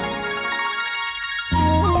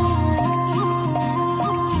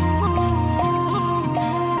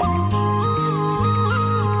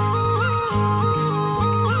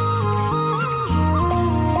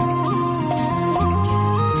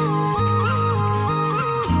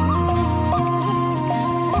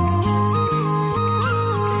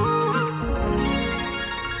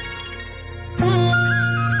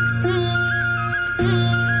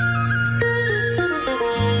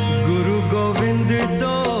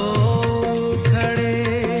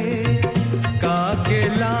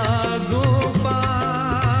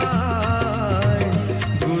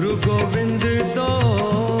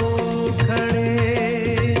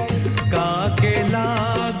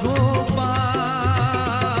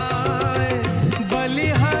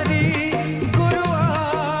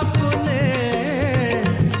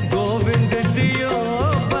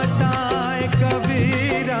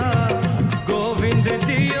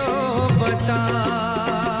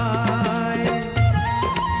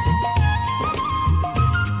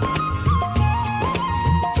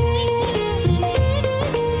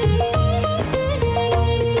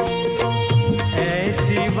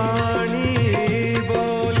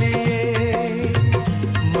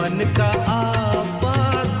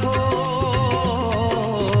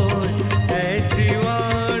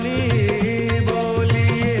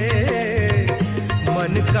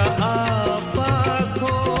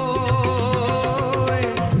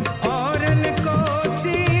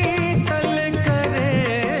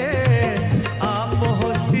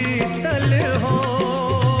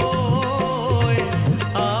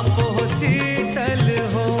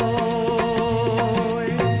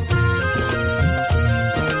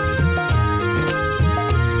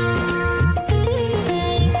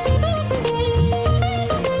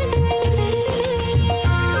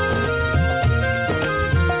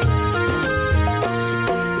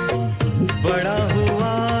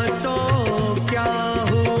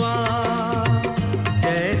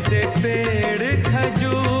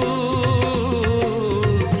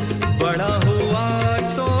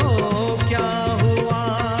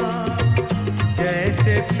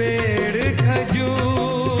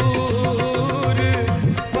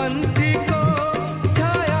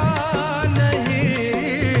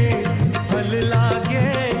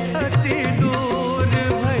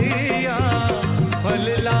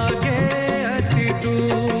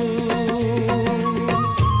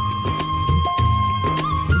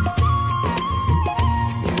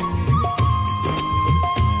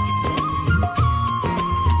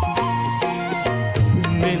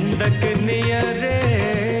निंदक नियरे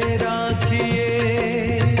राखिए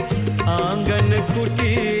आंगन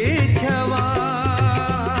कुटी छवाए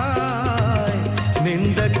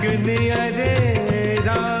निंदक नियरे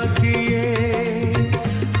राखिए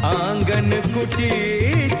आंगन कुटी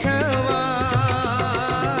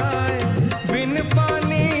छवाए बिन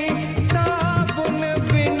पानी साबुन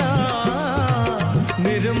बिना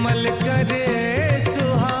निर्मल करे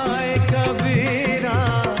सुहाए कबीरा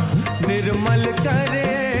निर्मल करे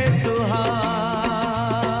सुहाए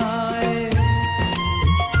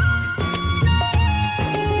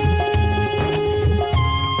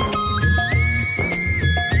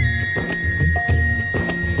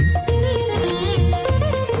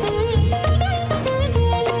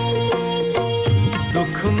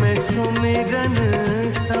दुख में सुमिरन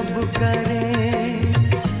सब करे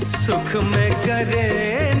सुख में करे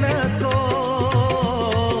न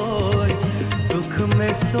कोई दुख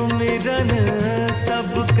में सुमिरन सब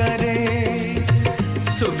करे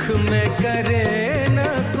सुख में करे न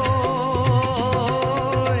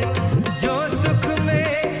कोई जो सुख में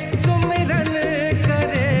सुमिरन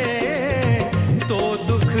करे तो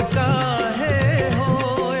दुख काहे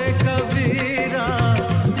होए कबीरा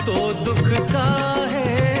तो दुख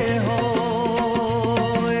काहे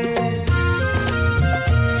होए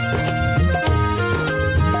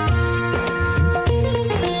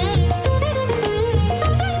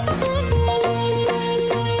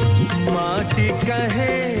माटी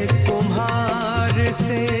कहे कुम्हार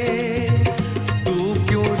से तू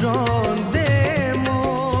क्यों रोंदे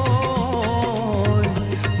मोय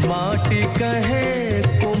माटी कहे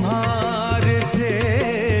कुम्हार से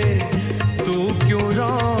तू क्यों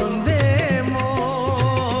रोंदे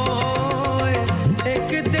मोय एक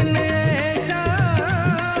दिन ऐसा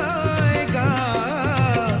आएगा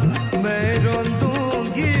मैं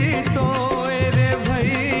रोंदूंगी तो रे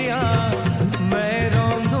भैया मैं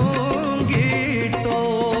रोंदूंगी तो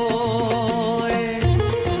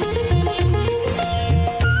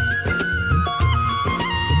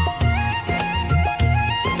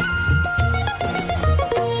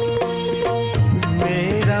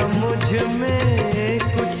मेरा मुझ में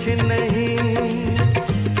कुछ नहीं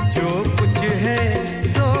जो कुछ है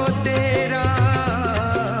सो तेरा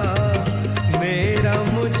मेरा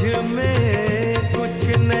मुझ में कुछ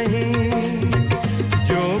नहीं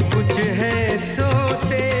जो कुछ है सो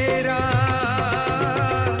तेरा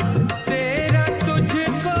तेरा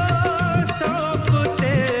तुझको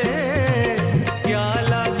सौंपते क्या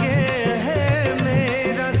लागे है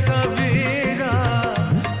मेरा कबीरा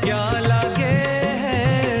क्या लागे है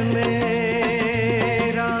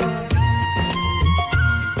मेरा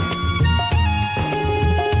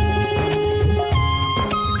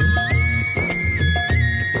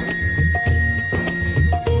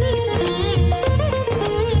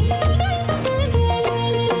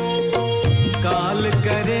काल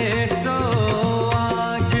करे सो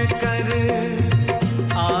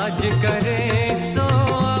आज करे सो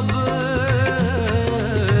अब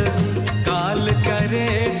काल करे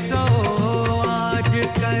सो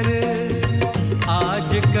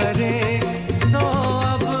आज करे सो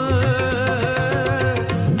अब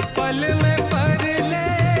पल में परले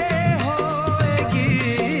होएगी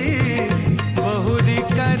बहुरी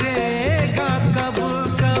करेगा कब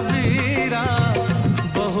कबीरा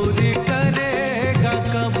बहुरी करेगा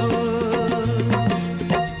कब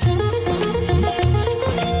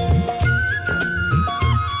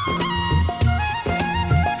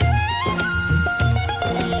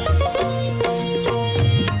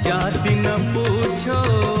जाति न पूछो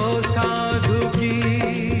साधु की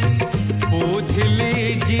पूछ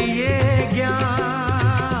लीजिए ज्ञान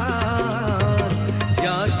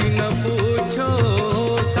जाति न पूछो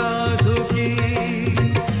साधु की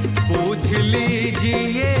पूछ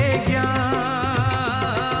लीजिए ज्ञान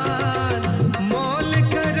मोल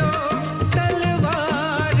करो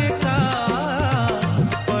तलवार का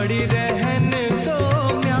पड़ी रहन दो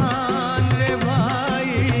म्यान रे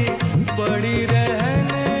भाई पड़ी रहन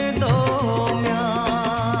दो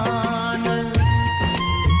म्यान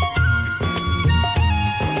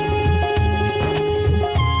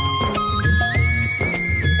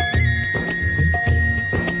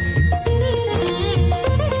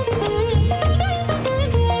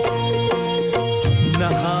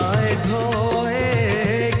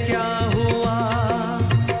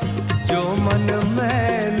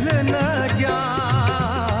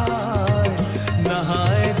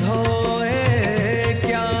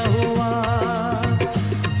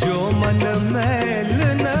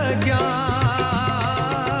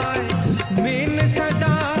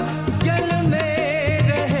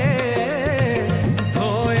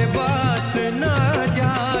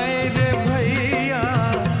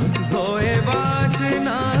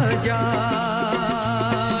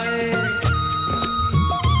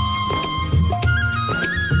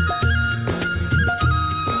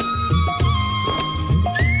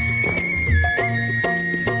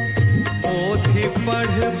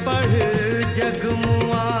पढ़ पढ़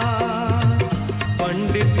जगमुआ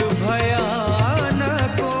पंडित भया न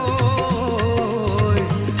कोई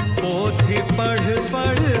पोथी पढ़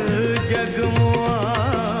पढ़ जगमुआ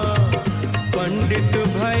पंडित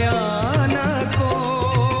भया न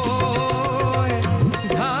कोई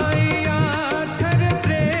ढाई आखर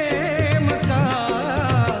प्रेम का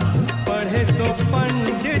पढ़े सो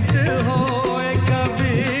पंडित होए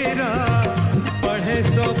कबीरा पढ़े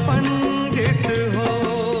सो पंडित होए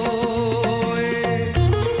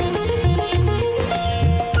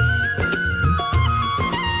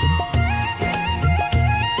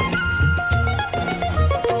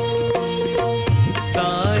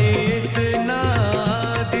साईं इतना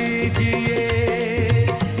दीजिए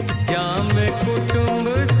जाम कुटुंब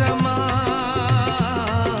समान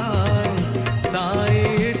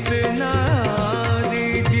साईं इतना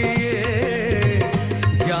दीजिए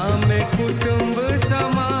जाम कुटुंब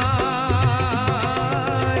समान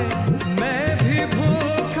मैं भी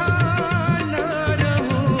भूखा न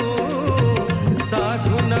रहूं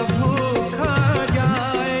साधु न भूखा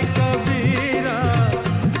जाए कबीरा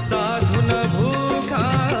साधु न भूखा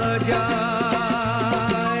जाए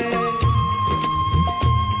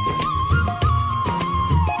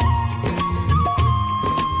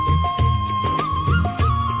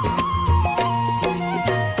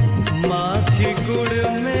माखी गुड़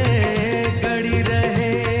में गड़ी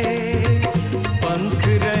रहे पंख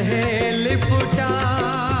रहे लिपटाए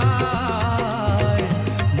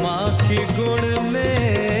माखी गुड़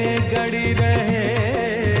में गड़ी रहे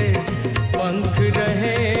पंख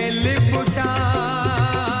रहे लिपटाए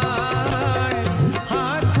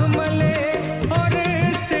हाथ मले और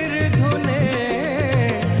सिर धुने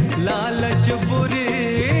लालच बुरी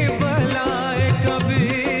बलाए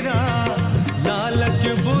कबीरा लालच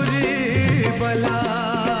बुरी बलाए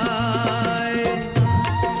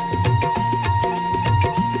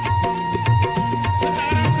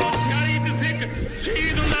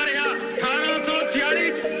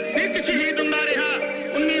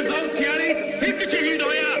 1846 ਸਿੱਖ ਸ਼ਹੀਦ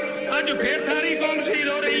ਹੋਇਆ ਅੱਜ ਫੇਰ ਸਾਰੀ ਕੌਮ ਸ਼ਹੀਦ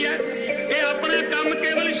ਹੋ ਰਹੀ ਹੈ ਇਹ ਆਪਣਾ ਕੰਮ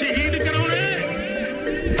ਕੇਵਲ ਸ਼ਹੀਦ ਕਰਾਉਣਾ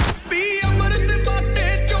ਪੀ ਅਮਰਤ ਬਾਟੇ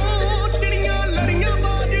ਚੋਂ ਚਿੜੀਆਂ ਲੜੀਆਂ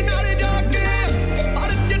ਬਾਜ ਨਾਲ ਜਾ ਕੇ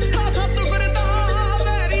ਅਰ ਜਿੱਠਾ ਸਤਿਗੁਰ ਦਾ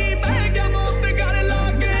ਵੈਰੀ ਬਹਿ ਗਿਆ ਮੌਤ ਗਲ ਲਾ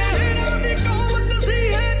ਕੇ ਸ਼ੇਰਾਂ ਦੀ ਕੌਮ ਸੀ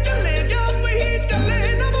ਹੈ ਚੱਲੇ ਜਪ ਹੀ ਚੱਲੇ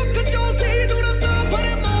ਨਾ ਮੁਖ ਚੋਂ ਸੀ ਦੁਰਤਾ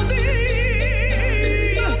ਫਰਮਾਉਂਦੀ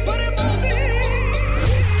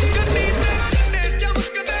ਗੱਡੀ ਤੇ ਕੰਡੇ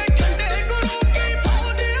ਚਮਕਦੇ ਖੰਡੇ ਗੁਰੂ ਕੀ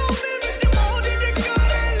ਫੌਜ ਉਹਦੇ ਵਿੱਚ ਮੌਜ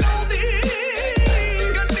ਜਕਾਰੇ ਲਾਉਂਦੀ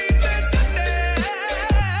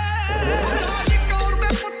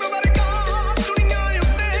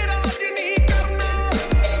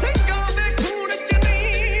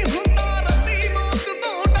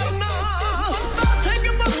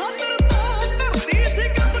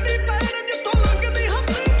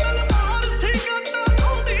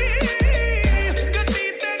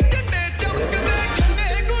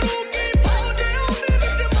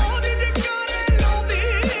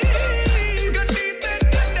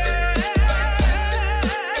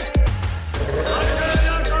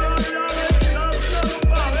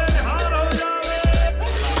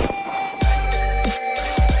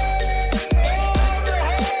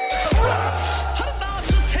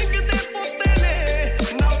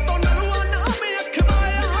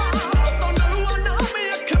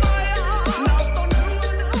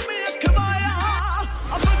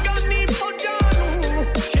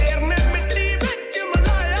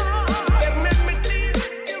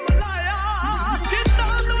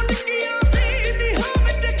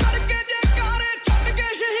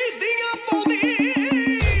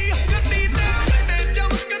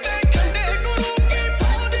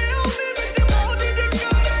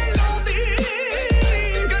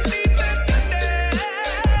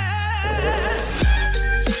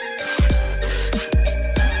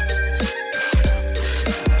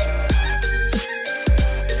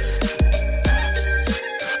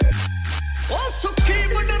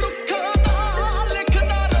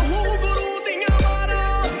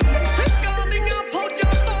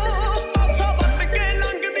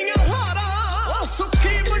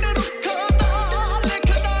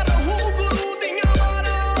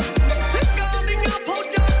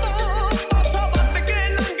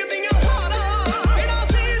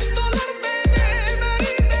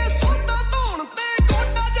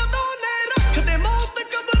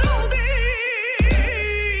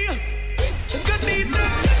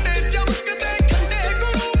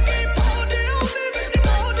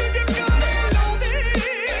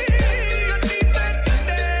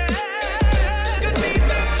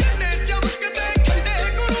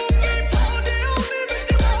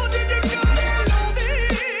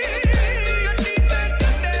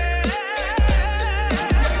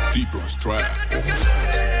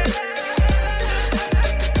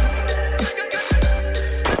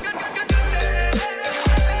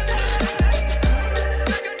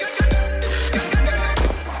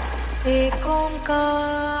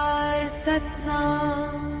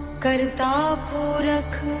सतनाम करता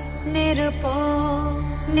पुरख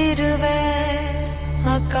निरभव निर्वैर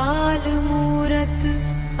अकाल मूरत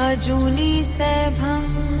अजूनी सैभं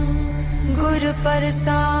गुर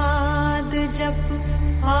प्रसाद जप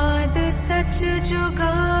आद सच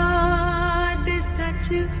जुगाद सच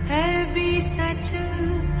है भी सच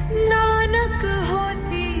नानक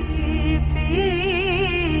होसी भी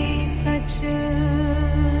सच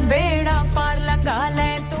बेड़ा पार लगा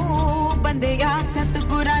ले तू बंदेया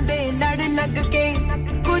सतगुरां दे लड़ लग के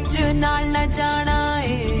कुछ नाल न जाना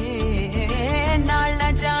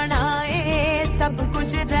ए सब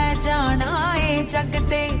कुछ रह जाना ए जग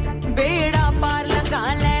ते बेड़ा पार लगा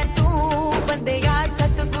ले तू बंदेया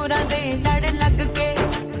सतगुरां दे लड़ लग के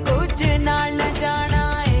कुछ नाल न जाना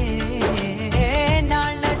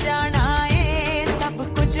ए सब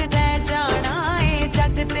कुछ रह जाना ए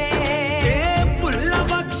जग ते भुल्ला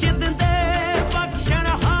बख्श दे बख्शण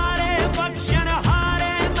हारे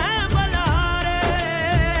मैं बलहारे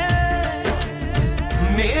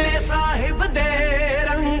मेरे साहिब दे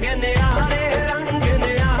रंग न्यारे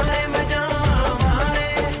मैं जावारे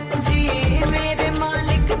जी मेरे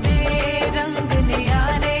मालिक दे रंग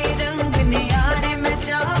न्यारे मैं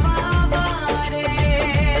जावारे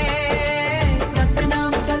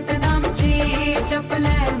सतनाम सतनाम जी जप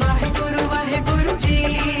ले वाहिगुरु वाहिगुरु जी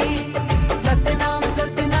सतनाम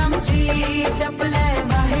सतनाम जी जप ले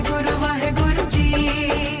वाहिगुरु वाहिगुरु जी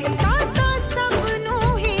दाता सब नू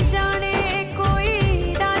ही जाने कोई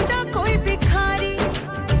राजा कोई भिखारी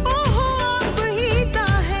ओह आप ही ता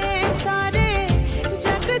है सारे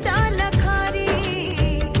जग दा लखारी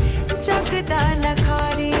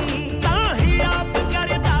ताही आप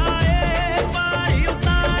करता है पारी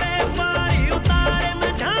उतारे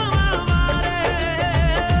मैं जावा वारे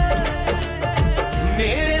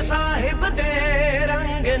मेरे साहिब दे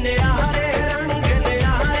रंग न्यारे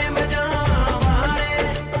मैं जावा वारे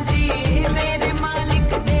जी मेरे मालिक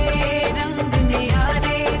दे रंग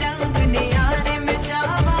न्यारे मैं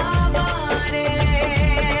जावा वारे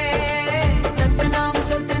सतनाम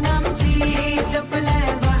सतनाम जी जप ले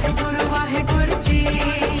वाहिगुरु वाहिगुरु जी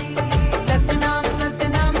सतनाम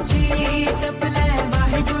सतनाम जी जप ले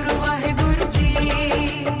वाहिगुरु वाहिगुरु जी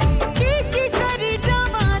की करी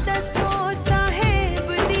जावा दसो साहेब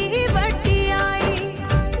दी वटी आई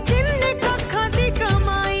जिन्ने कखां दी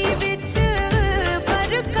कमाई विच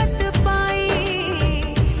बरकत पाई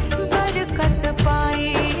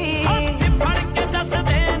हथ फड़ के दस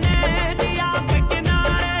देने जी आप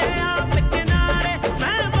किनारे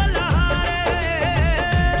मैं बलहारे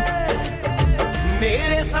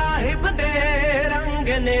मेरे साहिब दे रंग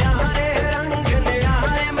न्यारे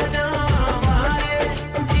मैं जावारे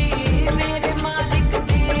जी मेरे मालिक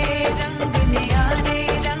दे रंग न्यारे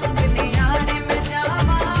मैं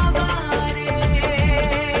जावा वारे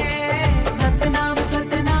सतनाम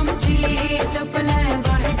सतनाम जी जप ले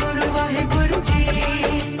वाहिगुरु वाहिगुरु जी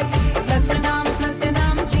सतनाम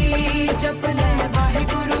सतनाम जी जप ले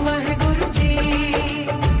वाहिगुरु वाहिगुरु जी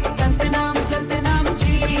सतनाम सतनाम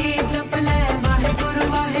जी जप ले वाहिगुरु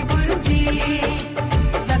वाहिगुरु जी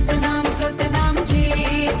सतनाम सतनाम जी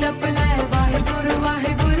जप ले वाहिगुरु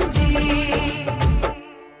वाहिगुरु जी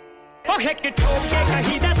ओ एक ठोक के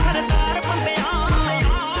कहीं दा सरदार बंदियां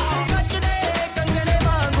ਕੱਚਦੇ ਕੰਗਣੇ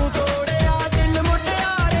ਵਾਂਗੂ ਤੋੜਿਆ ਦਿਲ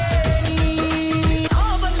ਮੁਟਿਆਰੇ ਨੀ ਆ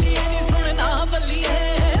ਬੱਲੀਏ ਨੀ ਸੁਣਨਾ ਬੱਲੀਏ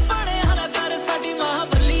ਬਣਿਆ ਨਾ ਕਰ ਸਾਡੀ ਮਾਂ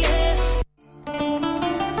ਬੱਲੀਏ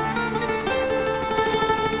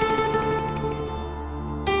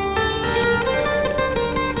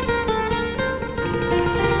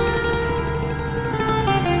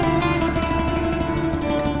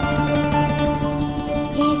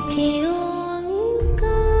एक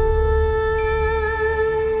ओंकार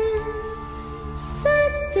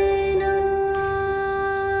सतनाम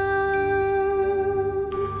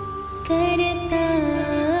करता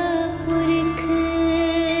पुरख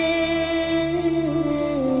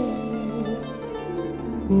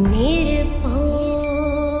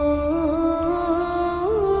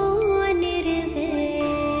निर्भव निर्वैर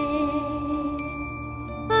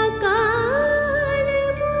अकाल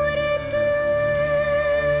मूरत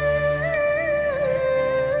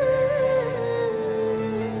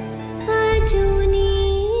अजूनी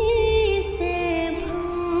सैभं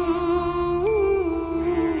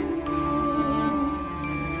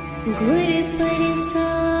गुर प्रसाद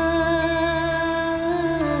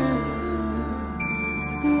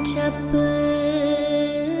जप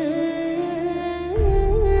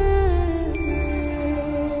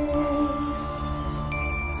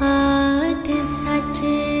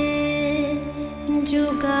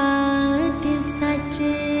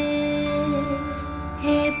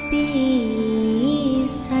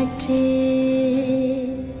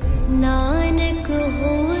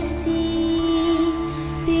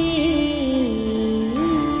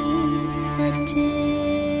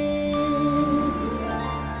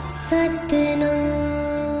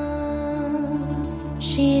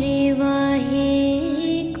Shri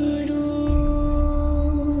Vaheguru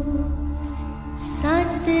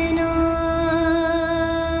Satnam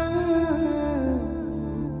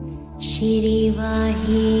Shri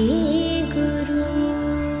Vaheguru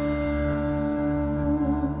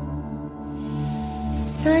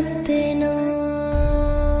Satnam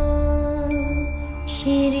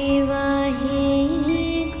Shri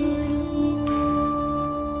Vaheguru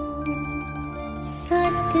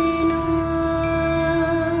Satnam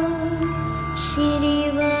Shri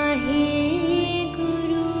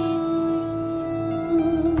Vaheguru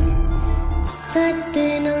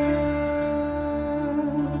Satnam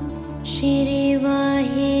Shri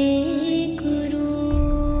Vaheguru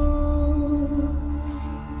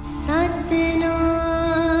Satnam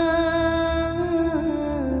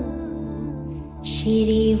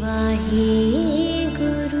Shri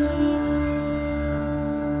Vaheguru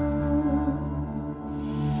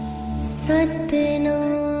Satnam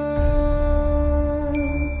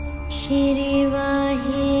Shri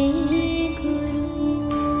Vaheguru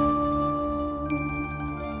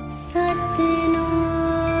Satnam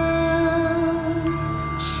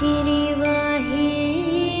Shri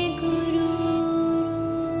Vaheguru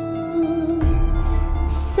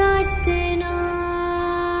Satnam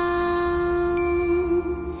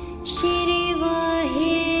Shri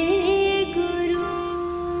Vaheguru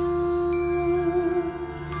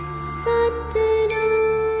Satnam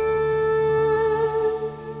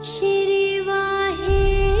Shri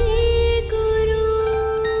Vaheguru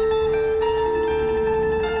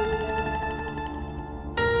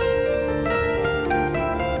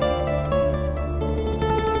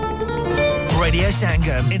Radio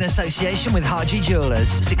Sangam in association with Haji Jewellers,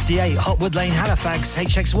 68 Hotwood Lane, Halifax,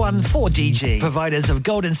 HX1 4DG. Providers of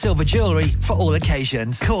gold and silver jewellery for all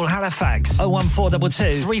occasions. Call Halifax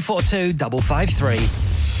 01422 342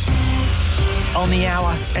 553. On the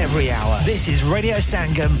hour, every hour. This is Radio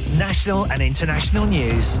Sangam, national and international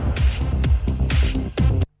news.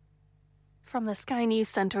 From the Sky News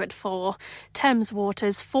Centre at 4, Thames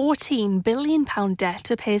Water's £14 billion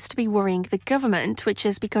debt appears to be worrying the government, which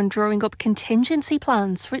has begun drawing up contingency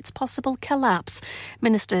plans for its possible collapse.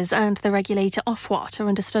 Ministers and the regulator Ofwat are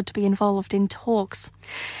understood to be involved in talks.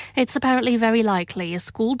 It's apparently very likely a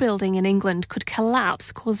school building in England could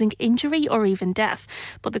collapse, causing injury or even death,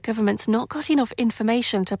 but the government's not got enough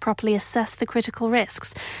information to properly assess the critical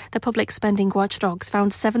risks. The public spending watchdogs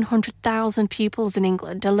found 700,000 pupils in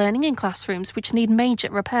England are learning in classrooms which need major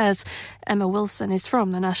repairs. Emma Wilson is from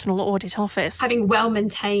the National Audit Office. Having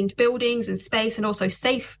well-maintained buildings and space and also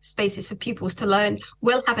safe spaces for pupils to learn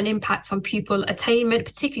will have an impact on pupil attainment,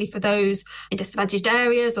 particularly for those in disadvantaged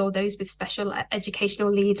areas or those with special educational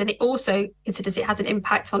needs. And it also considers it has an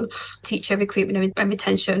impact on teacher recruitment and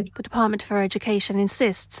retention. The Department for Education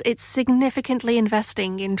insists it's significantly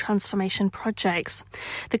investing in transformation projects.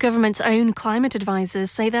 The government's own climate advisors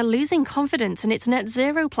say they're losing confidence in its net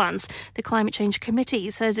zero plans. The Climate Change Committee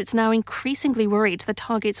says it's now increasingly worried the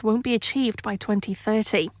targets won't be achieved by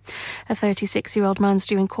 2030. A 36-year-old man's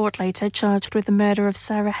due in court later, charged with the murder of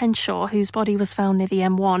Sarah Henshaw, whose body was found near the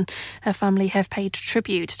M1. Her family have paid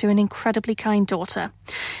tribute to an incredibly kind daughter.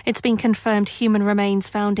 It's been confirmed human remains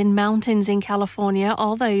found in mountains in California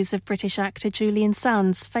are those of British actor Julian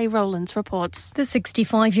Sands. Faye Rowlands reports. The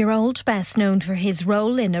 65-year-old, best known for his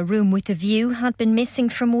role in A Room with a View, had been missing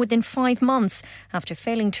for more than 5 months after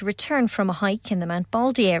failing to return from a hike in the Mount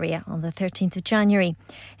Baldy area on the 13th of January.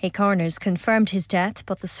 A coroner's confirmed his death,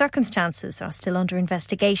 but the circumstances are still under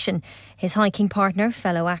investigation. His hiking partner,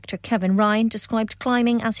 fellow actor Kevin Ryan, described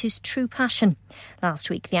climbing as his true passion.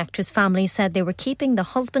 Last week, the actor's family said they were keeping the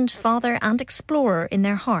husband, father and explorer in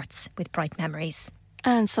their hearts with bright memories.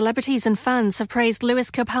 And celebrities and fans have praised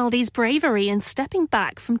Lewis Capaldi's bravery in stepping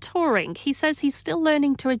back from touring. He says he's still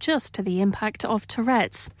learning to adjust to the impact of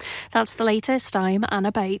Tourette's. That's the latest. I'm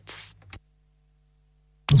Anna Bates.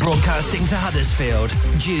 Broadcasting to Huddersfield,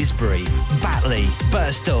 Dewsbury, Batley,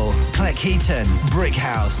 Birstall, Cleckheaton,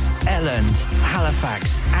 Brickhouse, Elland,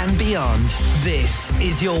 Halifax and beyond. This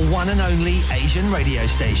is your one and only Asian radio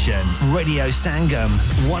station. Radio Sangam,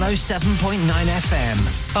 107.9 FM.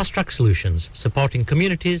 Fast Track Solutions, supporting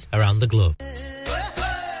communities around the globe.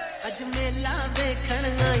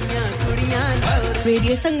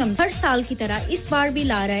 Radio संगम हर साल की तरह इस बार भी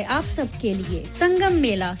ला रहा है आप सब के लिए संगम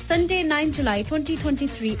मेला Sunday 9 July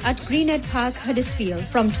 2023 at Greenhead Park, Huddersfield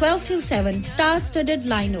from 12 till 7 star-studded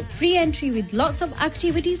lineup free entry with lots of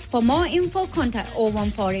activities. For more info contact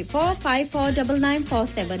 01484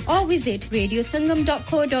 549947 or visit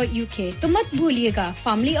radiosangam.co.uk तो मत भूलिएगा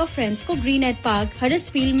family और friends को Greenhead Park,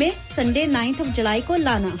 Huddersfield में Sunday 9th of July को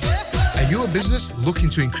लाना you a business looking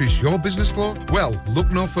to increase your business flow? Well, look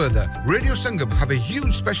no further. Radio Sangam have a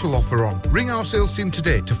huge special offer on. Ring our sales team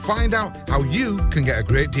today to find out how you can get a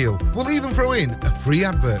great deal. We'll even throw in a free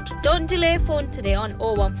advert. Don't delay, phone today on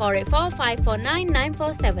 01484 549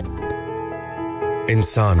 947.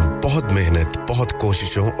 इंसान बहुत मेहनत, बहुत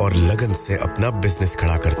कोशिशों और लगन से अपना business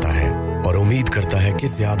खड़ा करता है और उम्मीद करता है कि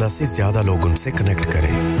ज्यादा से ज्यादा लोग उनसे कनेक्ट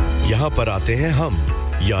करें। यहाँ पर आते हैं हम,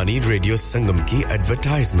 यानी रेडियो संगम की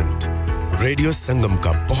एडवर्टाइजमेंट। रेडियो संगम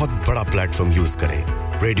का बहुत बड़ा प्लेटफॉर्म यूज करें।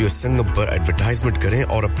 रेडियो संगम पर एडवर्टाइजमेंट करें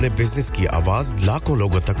और अपने बिजनेस की आवाज लाखों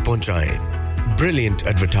लोगों तक पहुंचाएं। Brilliant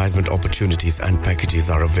advertisement opportunities and packages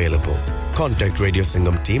are available. Contact Radio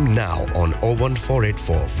Sangam team now on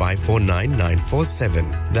 01484 549 947.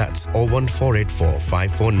 That's 01484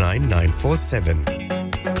 549 947.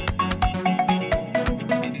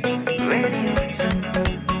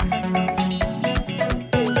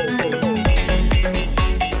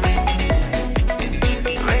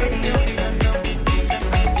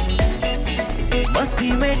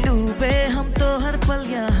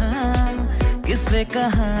 किससे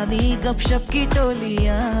कहानी गपशप की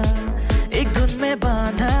टोलियां एक धुन में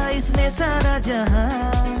बांधा इसने सारा जहां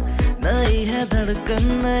नई है धड़कन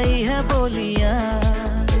नई है बोलियां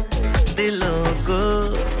दिलों को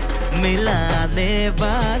मिलाने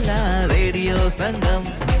वाला रेडियो संगम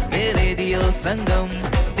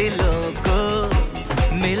दिलों को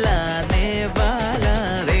मिलाने वाला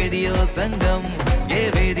रेडियो संगम ये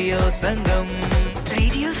रेडियो संगम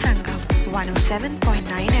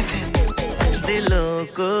 107.9 FM दिलों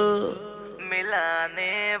को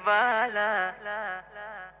मिलाने वाला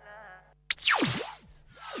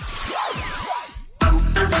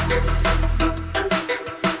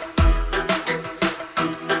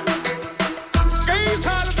कई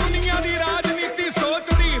साल दुनिया दी राजनीति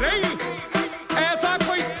सोचती रही ऐसा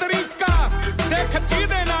कोई तरीका सिख जी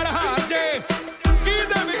दे नाल हार जे की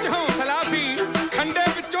दे विच हौसला सी खंडे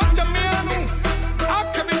विचों जम्मिਆਂ ਨੂੰ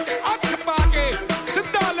ਅੱਖ ਵਿੱਚ ਅੱਖ ਪਾ ਕੇ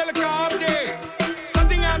ਸਿੱਧਾ ਲਲਕਾਰ ਜੇ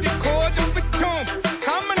ਸਦੀਆਂ ਦੀ ਖੋਜ ਪਿੱਛੋਂ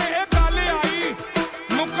ਸਾਹਮਣੇ ਇਹ ਗੱਲ ਆਈ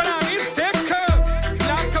ਮੁਕਣਾ ਨਹੀਂ ਸਿੱਖ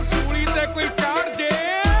ਲੱਖ ਸੂਲੀ ਤੇ ਕੋਈ ਚਾੜ ਜੇ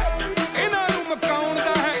ਇਹਨਾਂ ਨੂੰ ਮਕਾਉਣ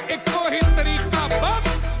ਦਾ ਹੈ ਇੱਕੋ ਹੀ ਤਰੀਕਾ ਬਸ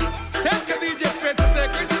ਸਿੱਖ ਦੀ ਜੇ ਪਿੱਠ ਤੇ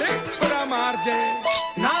ਕੋਈ ਸਿੱਖ ਛੁਰਾ ਮਾਰ ਜੇ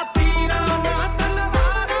ਨਾ ਤੀਰਾਂ ਨਾ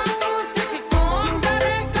ਤਲਵਾਰਾਂ ਤੋਂ ਸਿੱਖ ਕੌਣ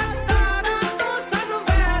ਡਰੇਗਾ ਤਾਰਾਂ ਤੋਂ ਸਾਨੂੰ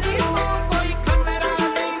ਵੈਰੀ ਤੋਂ ਕੋਈ ਖਤਰਾ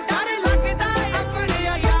ਨਹੀਂ ਡਰ ਲੱਗਦਾ ਆਪਣੇ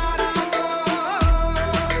ਯਾਰਾਂ ਤੋਂ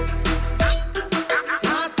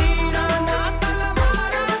ਨਾ ਤੀਰਾਂ ਨਾ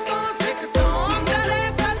ਤਲਵਾਰਾਂ ਤੋਂ ਸਿੱਖ ਕੌਣ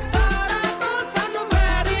ਡਰੇਗਾ ਤਾਰਾਂ ਤੋਂ ਸਾਨੂੰ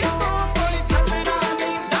ਵੈਰੀ ਤੋਂ ਕੋਈ ਖਤਰਾ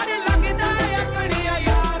ਨਹੀਂ ਡਰ ਲੱਗਦਾ ਆਪਣੇ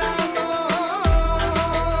ਯਾਰਾਂ ਤੋਂ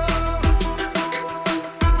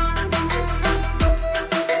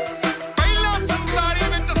ਪਹਿਲਾਂ ਸੰਤਾਲੀ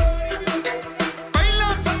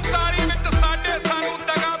ਵਿੱਚ ਸਾਡੇ ਸਾਨੂੰ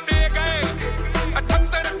ਦਗਾ ਦੇ ਗਏ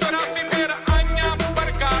 78 84 ਫੇਰ ਆਈਆਂ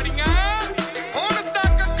ਬਰਗਾੜੀਆਂ ਹੁਣ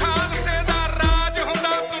ਤੱਕ ਖਾਲਸੇ ਦਾ ਰਾਜ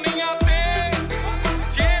ਹੁੰਦਾ ਦੁਨੀਆ ਤੇ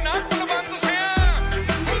ਜੇ ਨਾ ਕੁਲਵੰਤ ਸਿਆ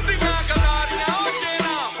ਹੁੰਦੀਆਂ ਗਦਾਰੀਆਂ ਜੇ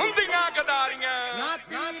ਨਾ ਹੁੰਦੀਆਂ ਗਦਾਰੀਆਂ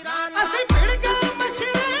ਅਸੀਂ ਭਿੜ ਗਏ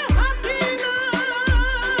ਮਛਰੇ ਹਾਥੀ ਨਾਲ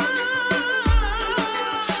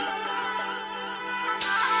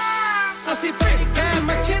ਅਸੀਂ ਭਿੜ ਗਏ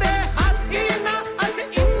ਮਛਰੇ ਹਾਥੀ ਨਾ ਅਸੀਂ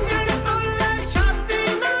ਇੰਜਣ ਤੋਂ ਲੈ ਛਾਤੀ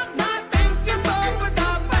ਨਾ ਟੈਂਕ ਤੋਪ ਦਾ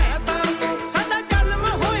ਭੈ ਸਾਨੂੰ ਸਦਾ ਜਨਮ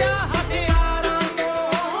ਹੋਇਆ ਹਥਿਆਰਾਂ ਤੋਂ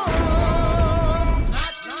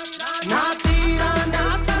ਨਾ ਤੀਰਾਂ ਨਾ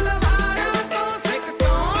ਤਲਵਾਰਾਂ ਤੋਂ ਸਿੱਖ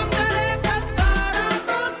ਕੌਮ ਡਰੇਗਾ ਤਾਰਾਂ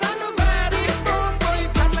ਤੋਂ ਸਾਨੂੰ ਵੈਰੀ ਤੋਂ ਕੋਈ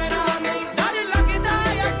ਖਤਰਾ ਨਹੀਂ ਡਰ ਲੱਗਦਾ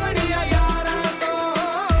ਆਪਣੀਆਂ ਯਾਰਾਂ ਤੋਂ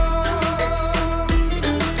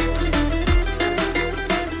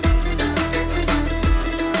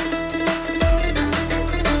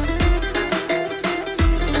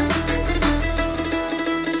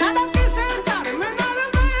ਸਾਡਾ ਕਿਸੇ ਧਰਮ ਨਾਲ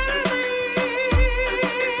ਵੈਰ ਨਹੀਂ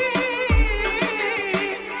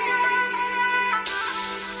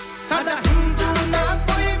ਸਾਡਾ ਹਿੰਦੂ ਨਾ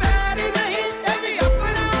ਕੋਈ ਵੈਰ ਨਹੀਂ ਇਹ ਵੀ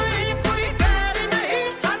ਆਪਣਾ ਹੀ ਕੋਈ ਗੈਰ ਨਹੀਂ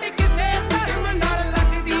ਸਾਡੀ ਕਿਸੇ ਧਰਮ ਨਾਲ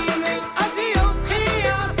ਲੱਗਦੀ ਨਹੀਂ ਅਸੀਂ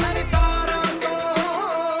ਔਖੀਆਂ ਸਰਕਾਰਾਂ ਤੋਂ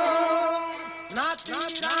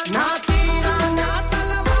ਨਾ ਤੀਰਾਂ ਨਾ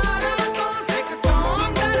ਤਲਵਾਰਾਂ ਤੋਂ ਸਿੱਖ ਕੌਮ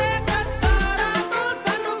ਡਰੇਗਾ ਤਾਰਾਂ ਤੋਂ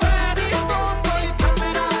ਸਾਨੂੰ ਵੈਰੀ ਤੋਂ ਕੋਈ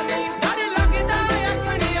ਖਤਰਾ ਨਹੀਂ ਡਰ ਲੱਗਦਾ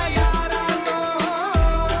ਆਪਣੀਆਂ ਯਾਰਾਂ ਤੋਂ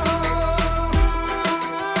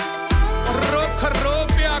ਰੁੱਖ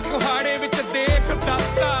ਰੋਪਿਆ ਕੁਹਾੜੇ ਵਿੱਚ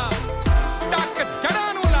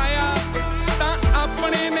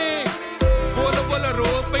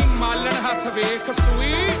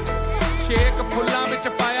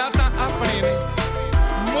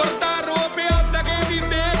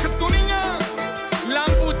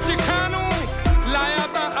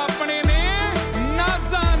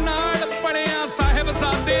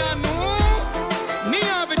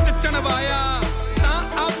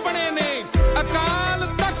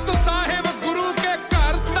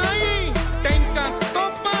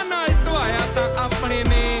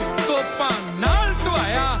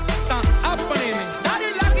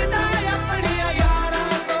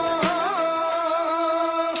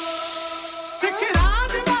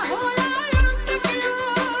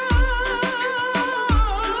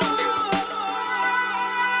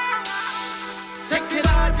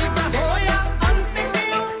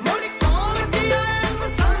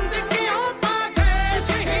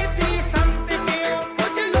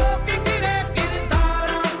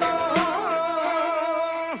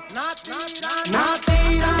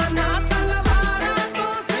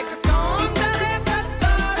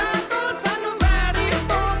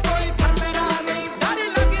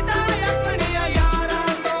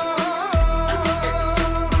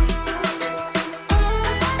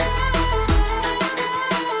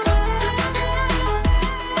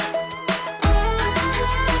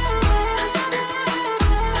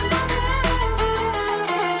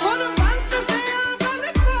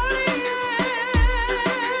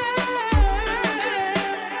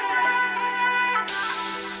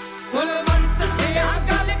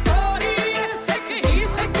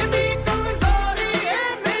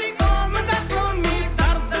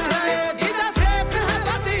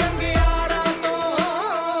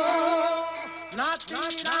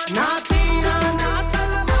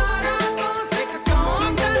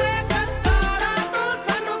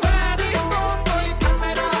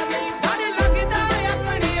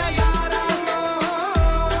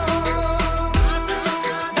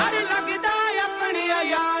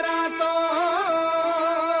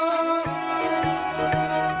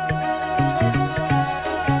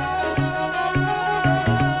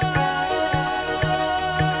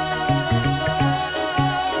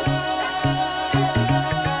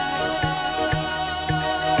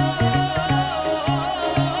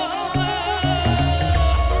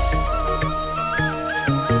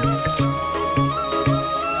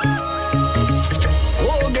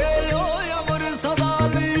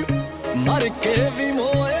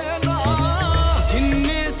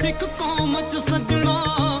सजना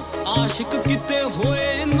आशिक किते होए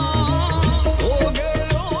ना हो गए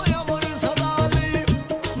ओ अमर सदा ली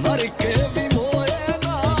मर के भी मोए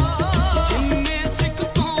ना जिन्ने सिख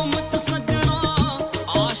कौम च सजना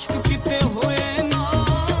आशिक किते होए ना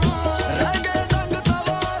रह गए रंग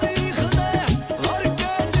तवारीख दे वर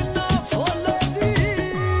के जिन्ना फुल दी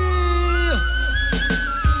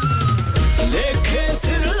लेखे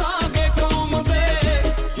सिर लागे कौम दे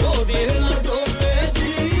यो दिल न डोले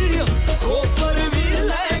दी खोपर भी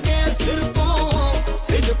ले गए सिर को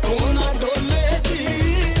सिद्को न डोले दी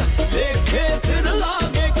लेखे सिर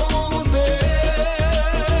लागे कौम दे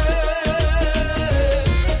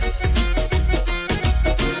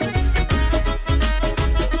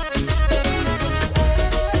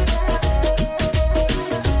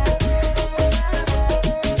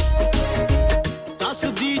दस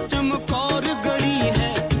दी चमकौर गड़ी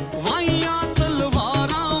है वाइयां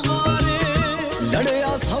तलवारां वारे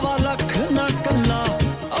लड़िया सवा लख ना कल्ला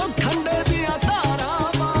ओ खंडे दिया तारा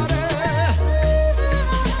मारे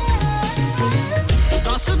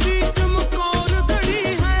दस दी चमकौर गड़ी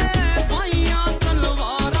है वाइयां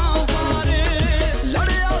तलवारां वारे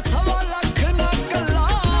लड़िया सवा लख ना कल्ला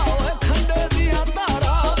ओ खंडे दिया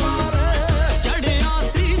तारा मारे चढ़िया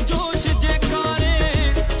सी जोश जयकारे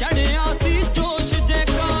चढ़िया सी जोश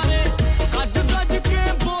जयकारे गज गज के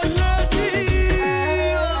बोले दी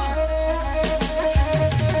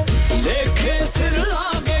लेखे सिर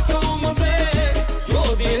लागे कौम दे यो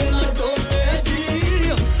दिल न डोले दी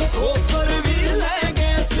खोपर भी ले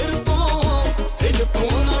गए सिर को सिद्को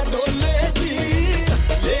न डोले दी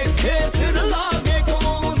लेखे सिर लागे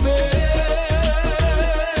कौम दे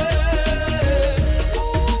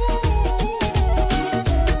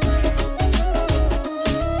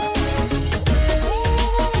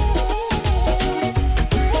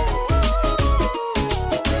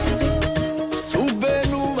सूबे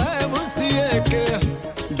नू वह मुसीए के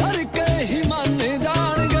डर के ही मन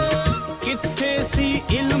जान गए किथे सी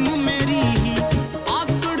इल्म मेरी ही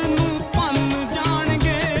आकड़ नू पन जान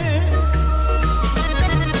गए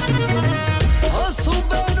ओ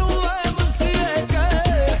सूबे नू वह मुसीए के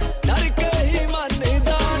डर के ही मन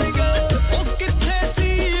जान गए ओ किथे सी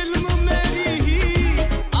इल्म मेरी ही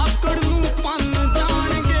आकड़ नू पन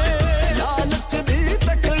जान गए लालच दी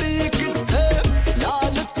तकड़ी किथे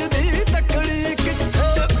लालच दी तकड़ी किथे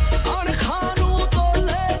अण खानू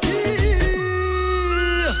तोले दी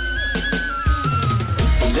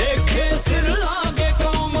लेखे सिर लागे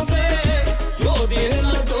कौम दे यो दिल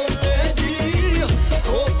न डोले दी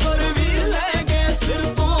खोपर भी ले गए सिर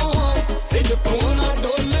को सिद्को न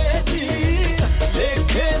डोले दी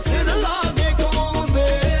लेखे सिर लागे कौम दे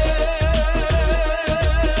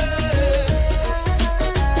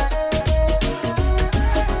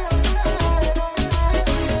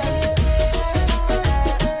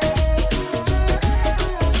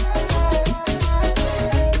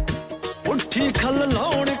ਉੱਠੀ ਖਲ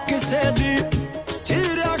ਲਾਉਣ ਕਿਸੇ ਦੀ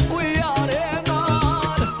ਚੀਰਿਆ ਕੋਈ ਯਾਰੇ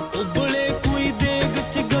ਨਾਲ ਉਬਲੇ ਕੋਈ ਦੇਗ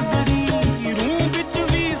ਚ ਗਗੜੀ ਰੂਹ ਵਿੱਚ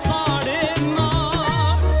ਵੀ ਸਾੜੇ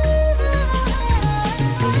ਨਾਲ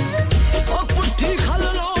ਉਹ ਪੁੱਠੀ ਖਲ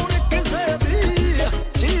ਲਾਉਣ ਕਿਸੇ ਦੀ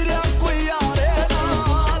ਚੀਰਿਆ ਕੋਈ ਯਾਰੇ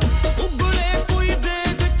ਨਾਲ ਉਬਲੇ ਕੋਈ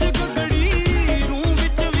ਦੇਗ ਚ ਗਗੜੀ ਰੂਹ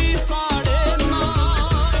ਵਿੱਚ ਵੀ ਸਾੜੇ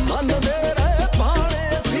ਨਾਲ ਮਨ ਦੇ ਰਹੇ ਪਾਣੇ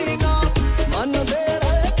ਸੀਨਾ ਮਨ ਦੇ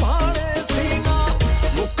ਰਹੇ ਪਾਣੇ ਸੀਨਾ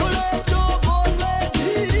ਮੁਕਲੇ ਚੋ ਬੋਲੇ ਦੀ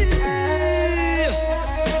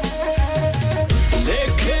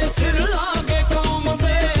लेखे सिर लागे कौम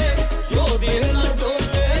दे यो दिल न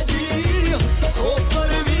डोले दी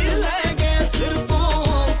खोपर भी ले गए सिर को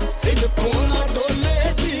सिद्को न डोले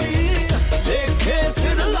दी लेखे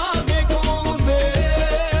सिर लागे कौम दे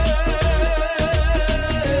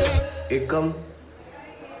एकम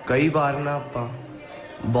कई बार ना ਆਪਾਂ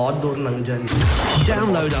ਬਹੁਤ ਦੂਰ ਲੰਘ ਜਾਂਦੇ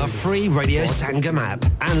Download our free Radio Sangam app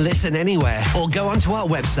and listen anywhere or go onto our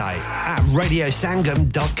website at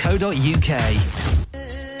radiosangam.co.uk.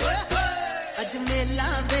 ਅੱਜ ਮੇਲਾ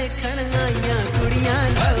ਵੇਖਣ ਆਈਆਂ ਕੁੜੀਆਂ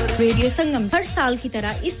रेडियो संगम हर साल की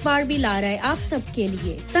तरह इस बार भी ला रहा है आप सब के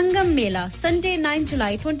लिए संगम मेला Sunday 9 July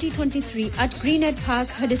 2023 at Greenhead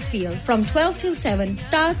Park, Huddersfield from 12 till 7.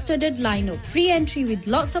 Star-studded lineup, free entry with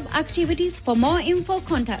lots of activities. For more info,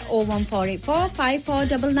 contact 01484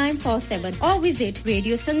 549947 or visit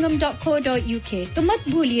radiosangam.co.uk. तो मत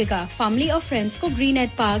भूलिएगा family और friends को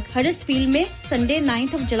Greenhead Park, Huddersfield में Sunday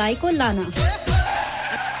 9th of July को लाना.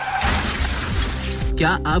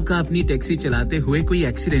 क्या आपका अपनी टैक्सी चलाते हुए कोई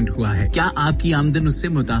एक्सीडेंट हुआ है? क्या आपकी आमदन उससे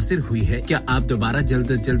मुतासिर हुई है? क्या आप दोबारा जल्द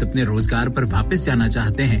से जल्द अपने रोजगार पर वापस जाना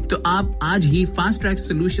चाहते हैं? तो आप आज ही फास्ट ट्रैक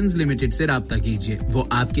सॉल्यूशंस लिमिटेड से राब्ता कीजिए। वो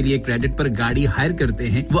आपके लिए क्रेडिट पर गाड़ी हायर करते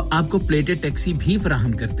हैं। वो आपको प्लेटेड टैक्सी भी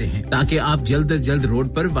फराहम करते हैं ताकि आप जल्द से जल्द रोड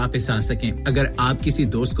पर वापस आ सकें। अगर आप किसी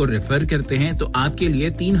दोस्त को रेफर करते हैं तो आपके लिए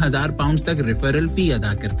 3000 पाउंड तक रेफरल फी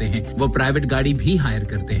अदा करते हैं। वो प्राइवेट गाड़ी भी हायर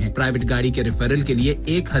करते हैं। प्राइवेट गाड़ी के रेफरल के लिए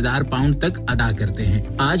 1000 पाउंड तक अदा करते हैं।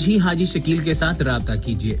 आज ही हाजी शकील के साथ राब्ता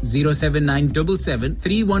कीजिए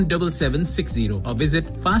 07977317760 और visit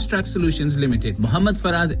fast track solutions limited, Mohammad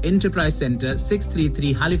Faraz enterprise centre,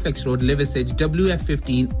 633 Halifax road, Liversedge,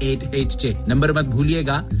 WF15 8HJ। Number मत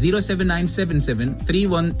भूलिएगा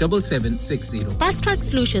 07977317760। Fast Track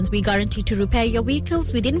Solutions, we guarantee to repair your vehicles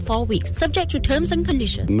within 4 weeks, subject to terms and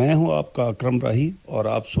conditions. मैं हूं आपका अकरम राही और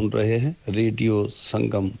आप सुन रहे हैं radio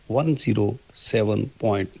Sangam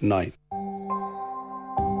 107.9।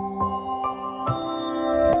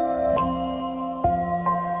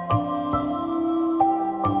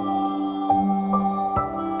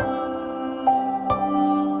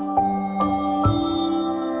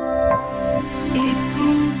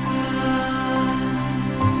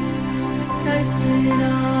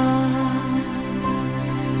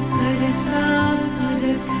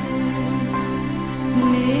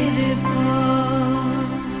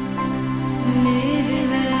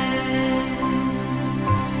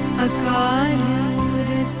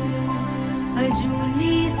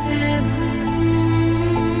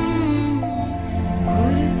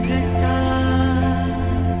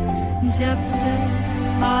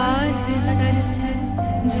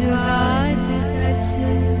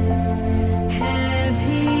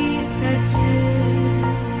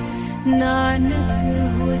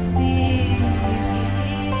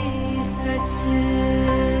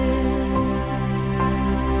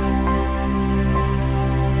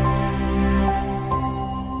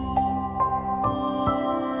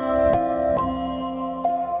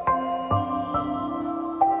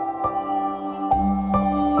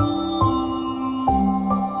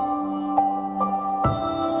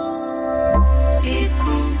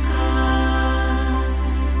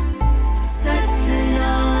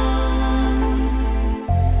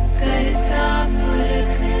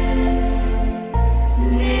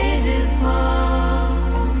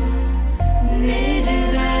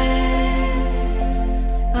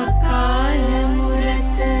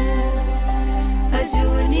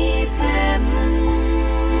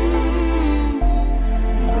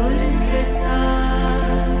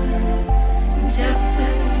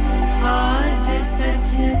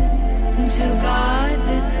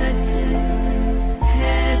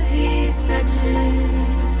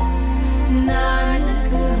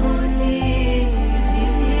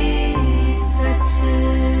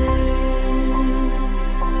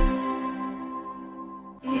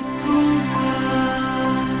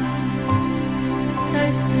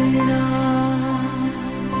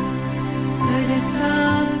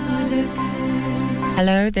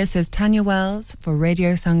 This is Tanya Wells for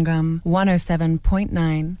Radio Sangam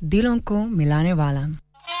 107.9 Dilon ko milane wala.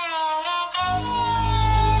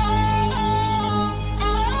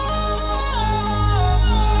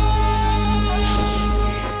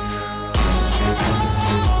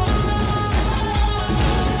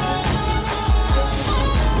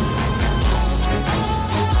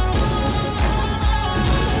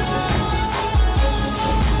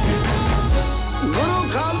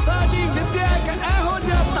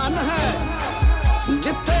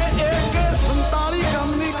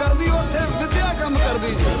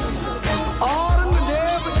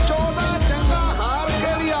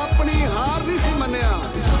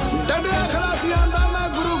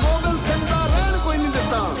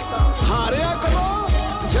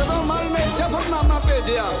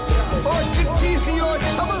 ਉਹ ਚਿੱਠੀ ਸੀ ਉਹ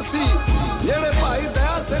ਛਬਲ ਸੀ ਜਿਹੜੇ ਭਾਈ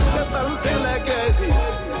ਦਇਆ ਸਿੰਘ ਤੇ ਧਰਮ ਸਿੰਘ ਲੈ ਕੇ ਆਏ ਸੀ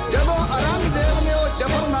ਜਦੋਂ ਔਰੰਗਜ਼ੇਬ ਨੇ ਉਹ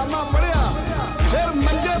ਜ਼ਫਰਨਾਮਾ ਪੜ੍ਹਿਆ ਫਿਰ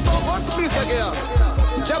ਮੰਜੇ ਤੋਂ ਉੱਠ ਨਹੀਂ ਸਕਿਆ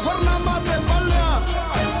ਜ਼ਫਰਨਾਮਾ ਤੇ ਪੜ੍ਹ ਲਿਆ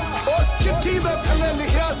ਉਸ ਚਿੱਠੀ ਦੇ ਥੱਲੇ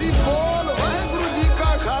ਲਿਖਿਆ ਸੀ ਬੋਲ ਵਾਹਿਗੁਰੂ ਜੀ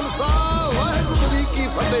ਕਾ ਖਾਲਸਾ ਵਾਹਿਗੁਰੂ ਜੀ ਕੀ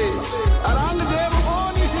ਫਤਿਹ ਔਰੰਗਜ਼ੇਬ ਉਹ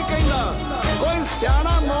ਨਹੀਂ ਸੀ ਕਹਿੰਦਾ ਕੋਈ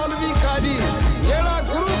ਸਿਆਣਾ ਮੌਲਵੀ ਕਾਜੀ ਜਿਹੜਾ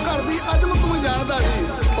ਗੁਰੂ ਘਰ ਦੀ ਅਜ਼ਮਤ ਨੂੰ ਜਾਣਦਾ ਸੀ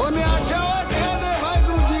ਉਹਨੇ ਆਖਿਆ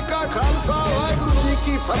खालसा वाहिगुरू जी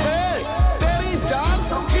की फतेह तेरी जान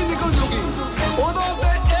सौखी निकल जूगी उदों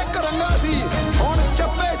ते एक रंगा सी हुण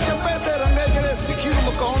चप्पे चप्पे ते रंगे जेड़े सिੱਖੀ ਨੂੰ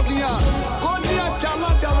ਮਕਾਉਣ ਦੀਆਂ ਕੋਝੀਆਂ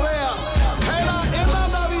ਚਾਲਾਂ ਚੱਲ ਰਹੇ ਆ ਖੈੜਾ ਇਹਨਾਂ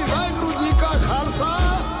ਦਾ ਵੀ ਵਾਹਿਗੁਰੂ ਜੀ ਕਾ ਖਾਲਸਾ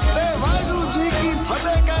ਤੇ ਵਾਹਿਗੁਰੂ ਜੀ ਕੀ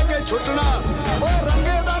ਫਤਿਹ ਕਹਿ ਕੇ ਛੁੱਟਣਾ ਉਹ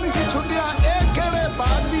ਰੰਗੇ ਦਾ ਨਹੀਂ ਸੀ ਛੁੱਟਿਆ ਇਹ ਕਿਹੜੇ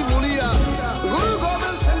ਬਾਤ ਦੀ ਮੂਲੀ ਆ ਗੁਰੂ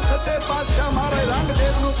ਗੋਬਿੰਦ ਸਿੰਘ ਸੱਚੇ ਪਾਤਸ਼ਾਹ ਮਹਾਰਾਜ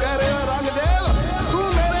ਰੰਗਦੇਵ ਨੂੰ ਕਹਿ ਰਿਹਾ ਰੰਗਦੇਵ ਤੂੰ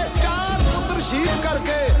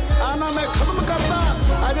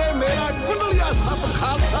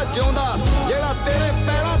ਜਿਉਂਦਾ ਜਿਹੜਾ ਤੇਰੇ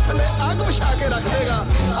ਪੈਰਾਂ ਥੱਲੇ ਅੱਗ ਵਿਛਾ ਕੇ ਰੱਖ ਦੇਗਾ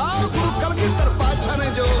ਆਹ ਗੁਰੂ ਕਲਗੀਧਰ ਪਾਤਸ਼ਾਹ ਨੇ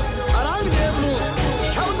ਜੋ ਔਰੰਗਜ਼ੇਬ ਨੂੰ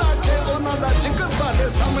ਸ਼ਬਦ ਆਖੇ ਉਹਨਾਂ ਦਾ ਜ਼ਿਕਰ ਤੁਹਾਡੇ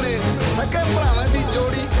ਸਾਹਮਣੇ ਸਕੇ ਭਰਾਵਾਂ ਦੀ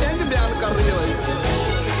ਜੋੜੀ ਇੰਜ ਬਿਆਨ ਕਰ ਰਹੀ ਹੈ ਬਾਈ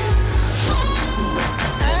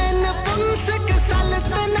ਐਨ ਪੁੰਸਕ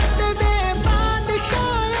ਸਲਤਨਤ ਦੇ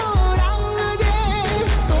ਬਾਦਸ਼ਾਹੋ ਰੰਗ ਜੇ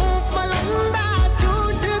ਤੂੰ ਪਲੰਦਾ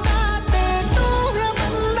ਝੂਠਦਾ ਤੇ ਤੂੰ ਹੈ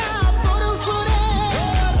ਬੰਦਾ ਪੁਰਫੁਰੇ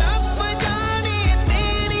ਰੱਬ ਜਾਣੇ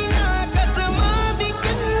ਤੇਰੀਆਂ ਕਸਮਾਂ ਦੀ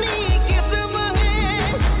ਕਿੰਨੀ ਕਿਸਮ ਹੈ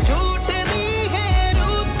ਝੂਠ ਨਹੀਂ ਹੈ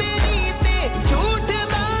ਰੂਹ ਤੇਰੀ ਤੇ ਝੂਠ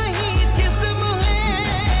ਦਾ ਹੀ ਜਿਸਮ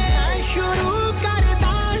ਹੈ ਸ਼ੁਰੂ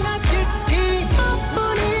ਕਰਦਾ ਨਾ ਚਿੱਠੀ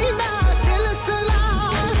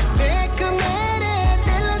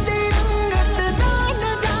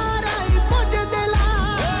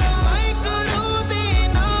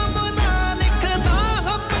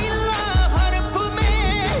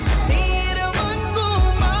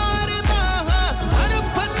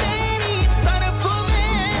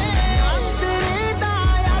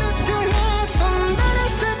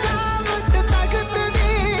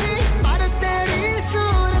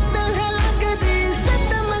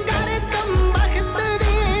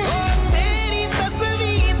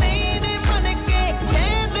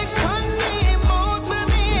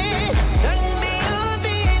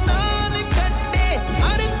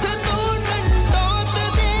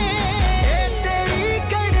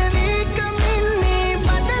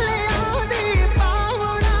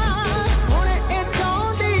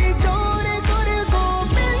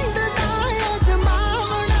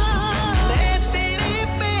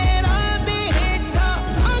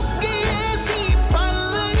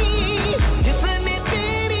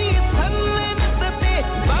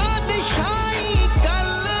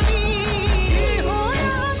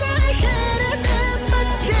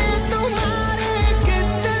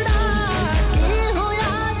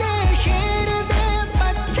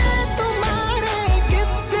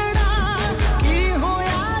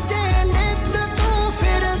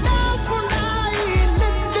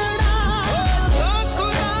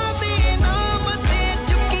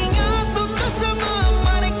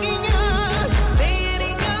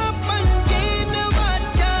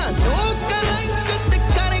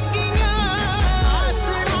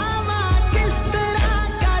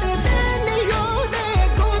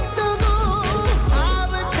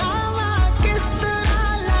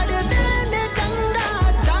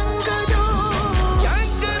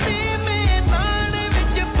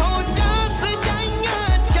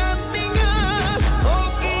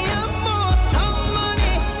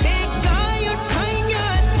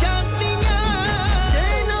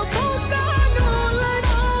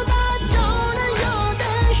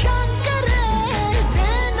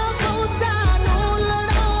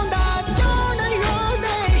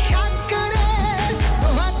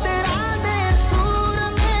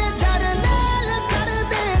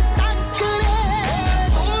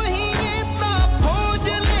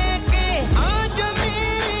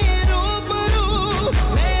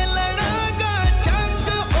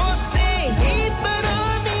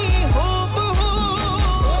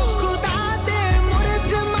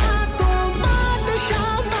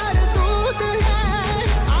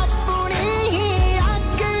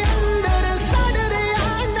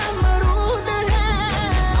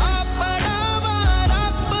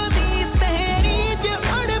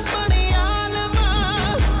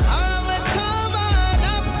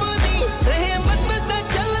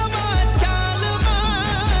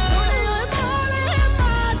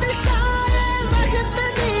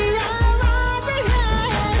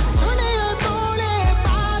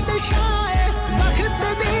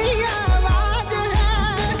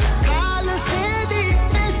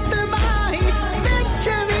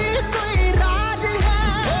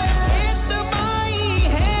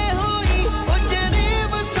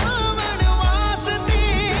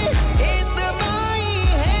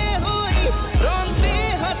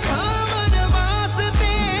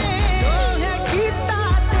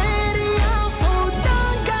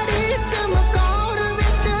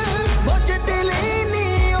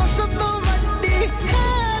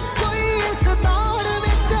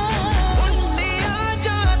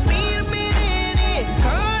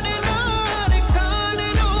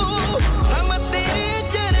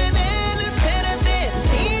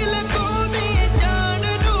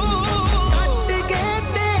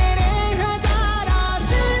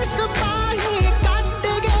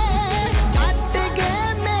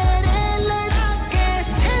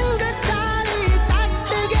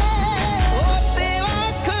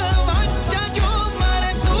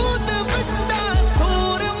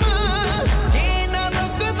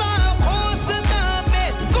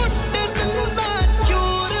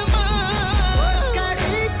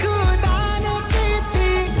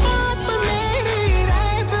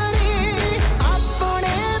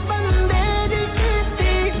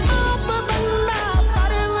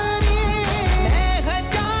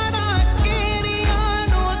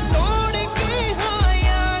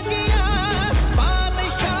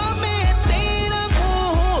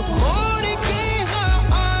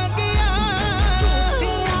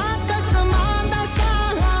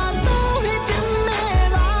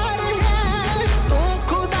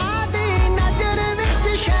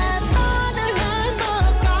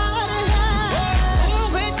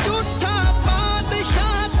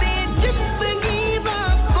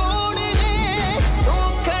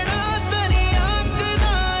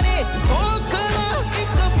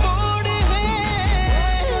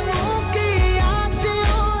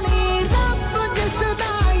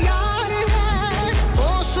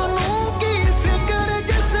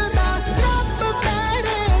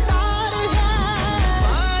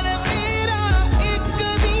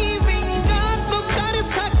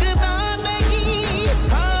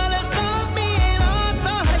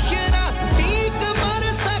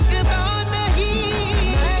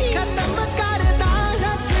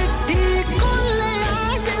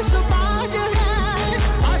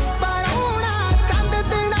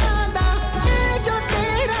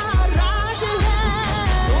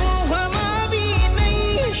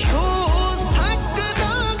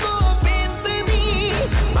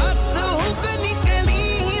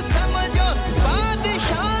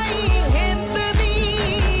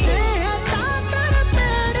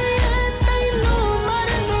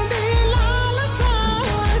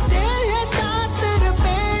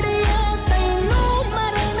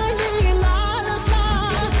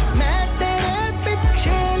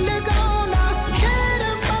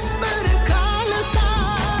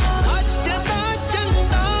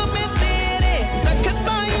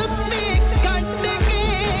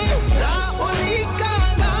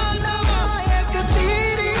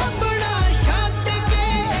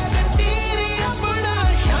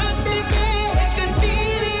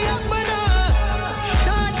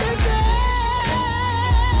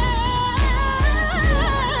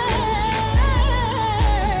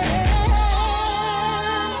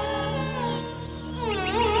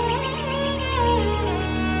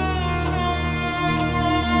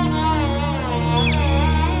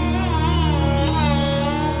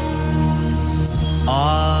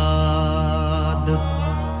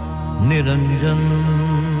निरंजन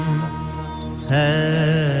है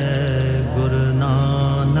गुरु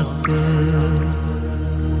नानक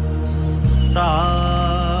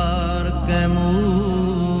तार के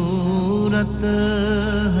मूरत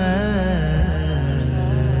है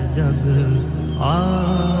जग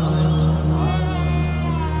आयो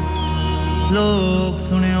लोक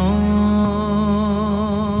सुनियो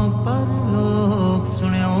पर लोक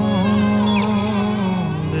सुनियो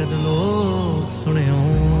वेद लोक सुनियो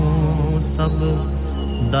सब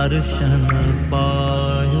दर्शन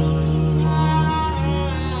पायो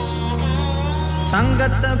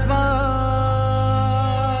संगत पार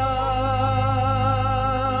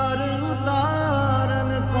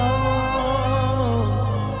उतारन पाओ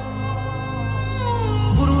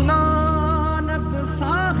गुरु नानक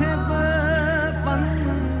साहिब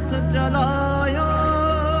पंथ जलायो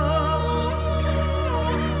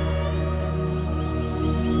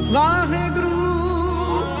वाहेगुरु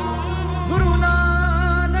गुरु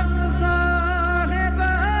नानक साहिब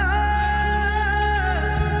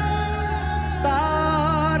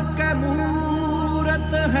तार के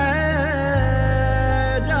मूरत है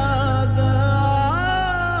जाग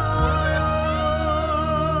आयो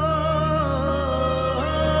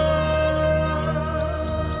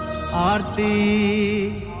आरती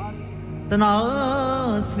तना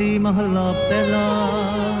श्री महला पहला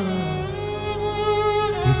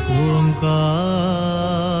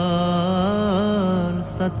ओंकार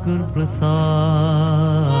सतगुर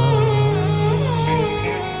प्रसाद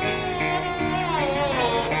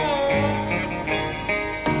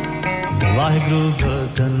वाहिगुरु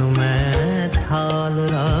गगन में थाल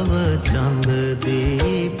राव चंद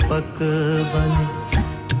दीपक बन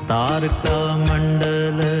तारका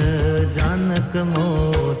मंडल जनक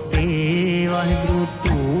मोती वाहिगुरु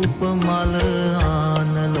धूप मल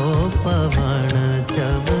आन लो पवन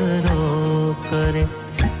चवरो करे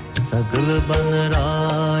सगल बन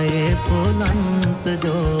राय फुलंत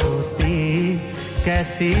ज्योति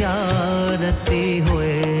कैसी आरती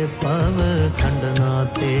होए पव खंडना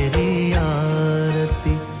तेरी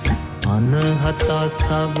आरती अनहता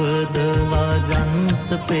शब्द वाजंत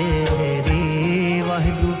पेरी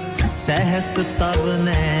वाहिगुरु सहस तब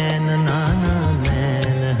नैन नाना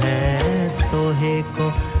नैन है तोहे को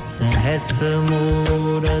सहस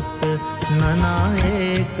मूरत नना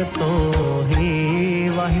एक तो ही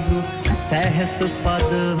वाहिगुरु सहस पद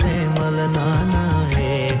विमल नाना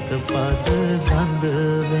एक पद गंध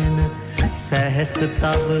बिन सहस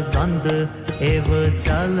तब गंध एव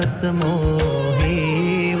चलत मोही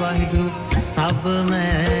वाहिगुरु सब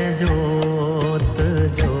में जोत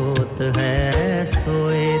जोत है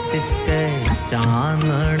सोए तिसके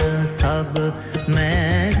चानण सब में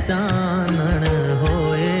चानण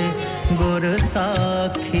होए गुर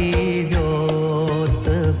साखी जोत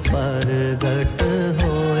परगट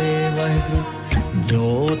होए वाहिगुरु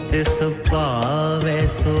ज्योतिष पावे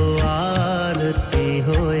सो आरती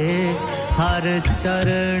होए हर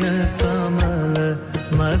चरण कमल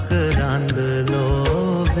मकरंद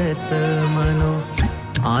लोभित मनो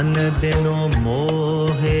अन दिनो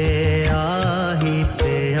मोहे आही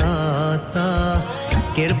प्यासा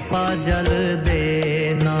कृपा जल दे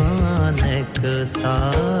नानक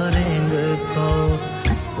सारंग को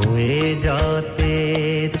हुए जाते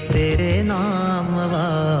तेरे नाम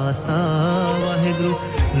वासा वाहिगुरु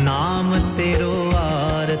नाम तेरो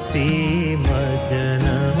आरती भजन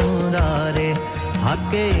मुरारे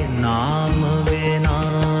हके नाम बिना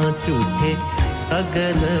झूठे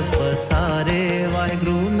सगल पसारे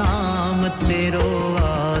वाहिगुरु नाम तेरो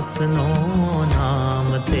आसनो नाम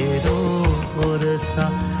तेरो उरसा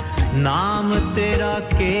नाम तेरा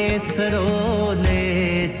केसरो ले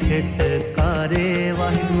छिटकारे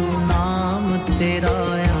वाहिगुरु नाम तेरा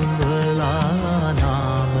अंबला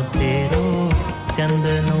नाम तेरो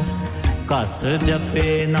चंदनो कस जपे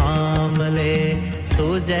नाम ले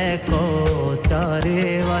तुझे को चारे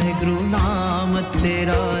वाहिगुरु नाम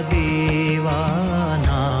तेरा दीवा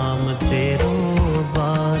नाम तेरो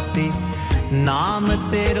बाती नाम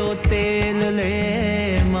तेरो तेल ले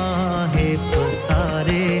माहे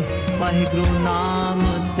पसारे वाहिगुरु नाम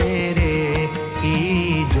तेरे की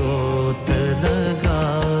जोत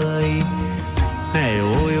लगाई है ओ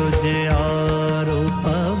उजियारो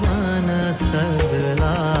पवन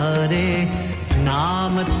सगलारे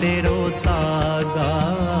नाम तेरो तागा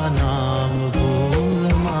नाम भूल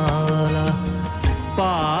माला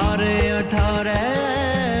पार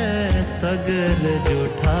 18 सगल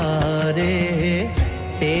जुठारे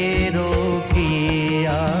तेरो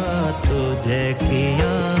किया तुझे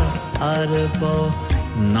किया अरबो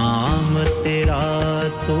नाम तेरा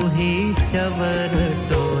तू ही चवर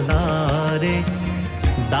टोलारे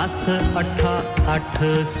 10 18 8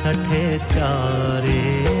 सठे चारे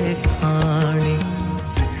खानी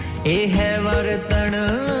ए है वरतन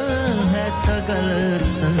है सगल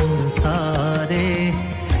संसारे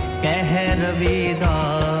कह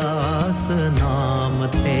रविदास नाम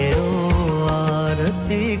तेरो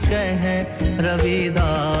आरती कह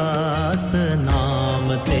रविदास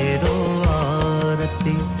नाम तेरो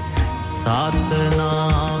आरती सात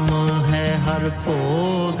नाम है हर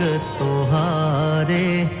भोग तोहारे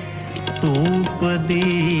धूप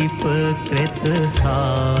दीप कृत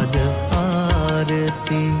साज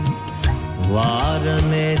आरती वार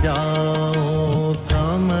में जाओ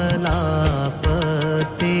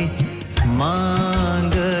कमलापति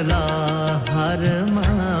मांगला हर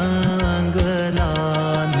मांगला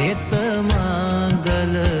नित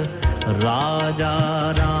मांगल राजा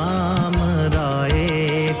राम राय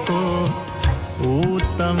को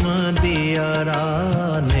उत्तम दियरा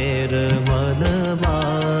निर्मल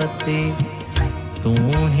बाती तू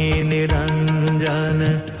ही निरंजन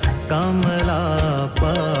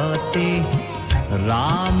कमलापति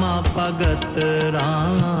राम भगत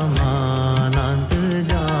रामानंद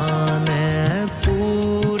जाने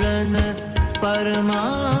पूरन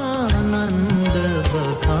परमानंद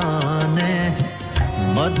बखाने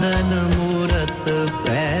मदन मूरत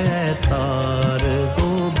पैतार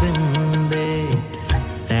गोबिंदे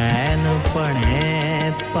सैन पढ़े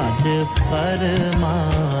भज परमानंदे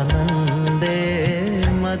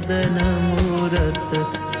मदन मूरत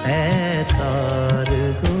पैतार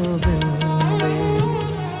गोबिंदे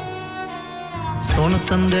सुन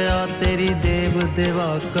संध्या तेरी देव देवा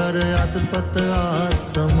कर अदपत आद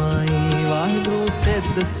समाई वाहिगुरु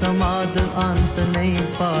सिद्ध समाध अंत नहीं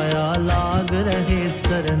पाया लाग रहे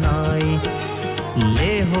सरनाई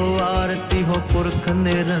ले हो आरती हो पुरख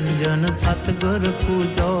निरंजन सतगुर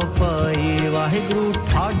पूजो पाई वाहिगुरु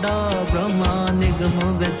ठाडा ब्रह्मा निगम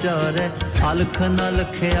विचारे अलख न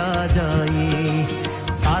लखया जाई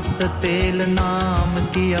सत तेल नाम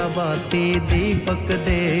किया बाती दीपक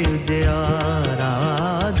दे उजियारा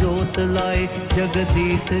जोत लाए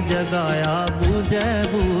जगदीश जगाया बूझे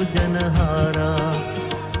बूझन हारा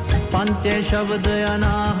पंचे शब्द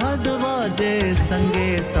अनाहद बाजे संगे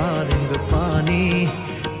सारंग पानी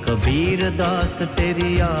कबीर दास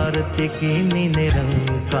तेरी आरती कीनी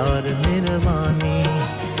निरंकार निर्वाणी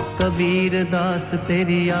कबीर दास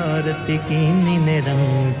तेरी आरती कीनी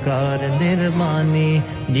निरंकार निर्मानी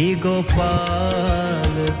जी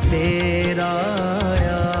गोपाल तेरा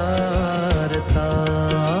आरता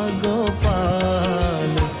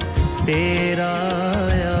गोपाल तेरा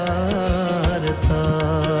आरता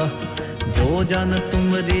जो जन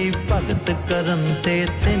तुमरी भगत करम ते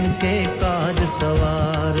तिनके काज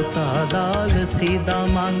सवारता दाल सीधा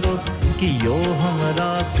मांगो कियो हमरा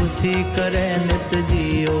खुशी करे नित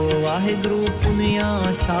जियो वाहिगुरु पुनिया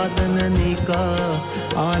साधन निका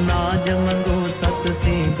अनाज मंगो सत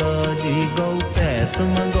सिंगा जी गौ पैस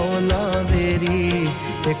मंगो लावेरी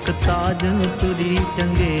एक ताजन तुरी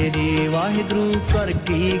चंगेरी वाहिगुरु कर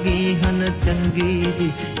की हन चंगी जी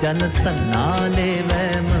जन सन्ना ले वै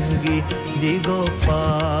मंगी जी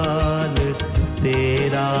गोपाल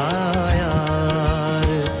तेरा यार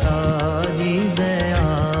ताजी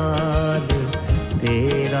दयाल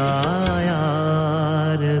तेरा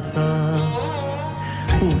यार ता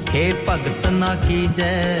भूखे भगत ना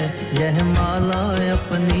कीजै यह माला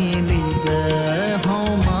अपनी लीजै हाँ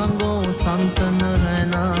मांगो संतन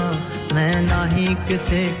रहना मैं नाही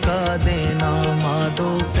किसे का देना मादो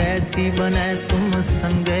कैसी बने तुम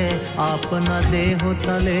संगे आप न दे हो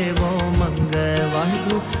तले वो मंगे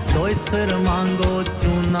वाहिगुरु तो सिर मांगो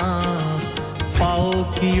चूना पाओ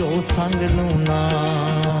कियो संग लूना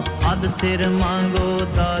अध सिर मांगो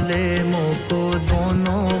दाले मोको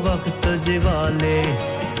दोनों वक्त जिवाले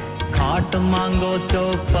खाट मांगो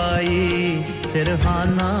चौपाई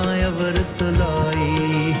सिरहाना अवरत लाई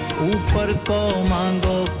ऊपर को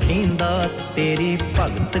मांगो खींदा तेरी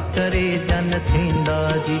भगत करे जन थींदा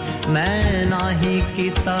जी मैं नाही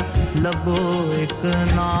कीता लबो एक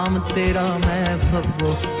नाम तेरा मैं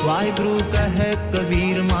फब्बो वाहिगुरु कहे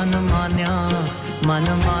कबीर मन मान्या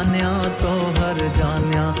तो हर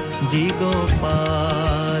जान्या जी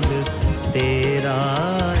गोपाल तेरा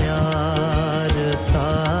यार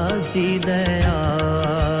ताजी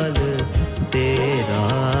दयाल तेरा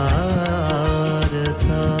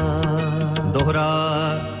था दोहरा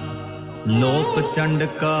लोक चंड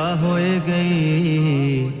का होए गई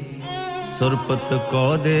सुरपत को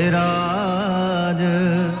दे राज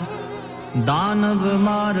दानव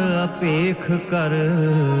मार अपेख कर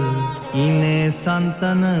इने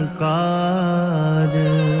संतन काज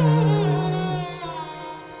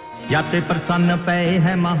याते प्रसन्न पए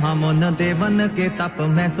है महामुन देवन के तप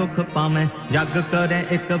में सुख पावे जग करे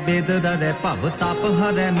एक बेद रे भव ताप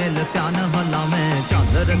हरे मिल ध्यान हलावे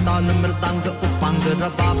चादर ताल मृदंग उपंग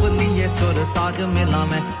रबाब लिए सुर साज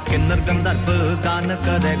मिलावे किन्नर गंधर्व गान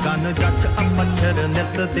करे गान जच अपक्षर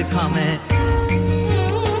नृत्य दिखावे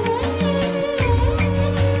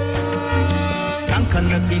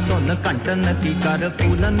खन की धुन कंटन की कर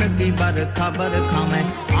फूलन की बर खबर खावे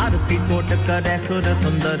आरती कोट करे सुर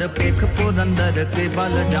सुंदर पेख पुरंदर के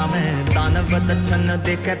बल जावे दानव दक्षन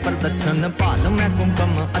देखे प्रदक्षन पाल में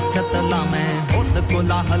कुंकुम अक्षत लावे होत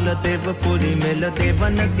कोलाहल देवपुरी मिल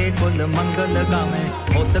देवन के कुल मंगल गावे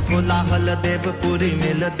होत कोलाहल देवपुरी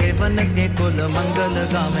मिल देवन के कुल मंगल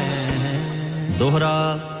गावे दोहरा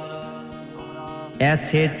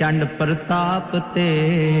ऐसे चंड प्रताप ते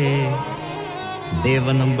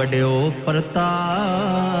देवन बड़ो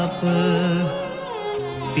प्रताप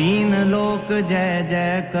तीन लोक जय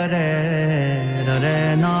जय करे रे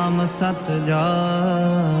नाम सत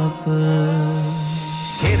जाप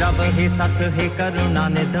हे रब हे सस हे करुणा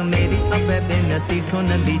निध मेरी अब बिनती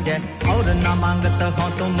सुन लीजै और ना मांगत हो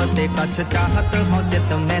तुम ते कछ चाहत हो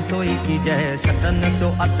जित मैं सोई की जय शतन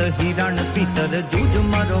सो अत हिरण पीतर जूझ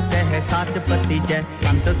मरो कह साच पति जय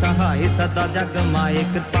संत सहाय सदा जग माए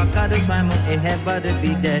कृपा कर स्वयं एह वर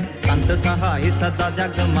दीजै संत सहाय सदा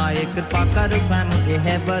जग माए कृपा कर स्वयं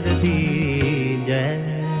एह वर दीजै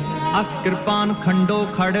अस कृपान खंडो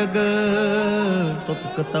खड़ग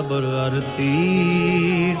तुपक तबर अरती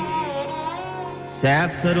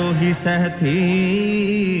सैफ सरोही सहथी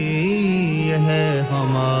यह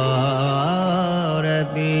हमारे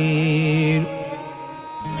वीर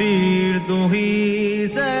तीर तुही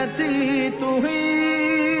सहथी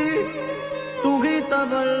तुही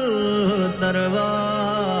तबर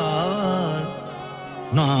तरवार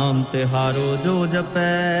नाम तिहारो जो जपै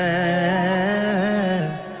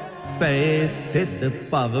पै सिद्ध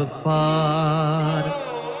भव पार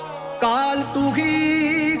काल तुही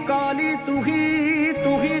काली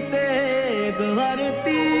तुही तेग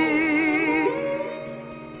हरती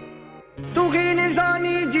तुही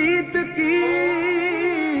निशानी जीत की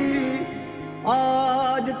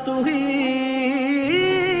आज तुही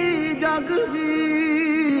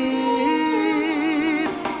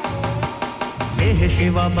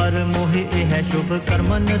शिवा बर मोहि एह शुभ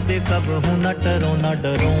कर्मन ते कब हूँ न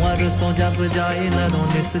डरो अर सो जब जाए नरो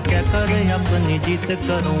निश्चय कर अपनी जीत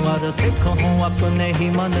करो अर सिख हूँ अपने ही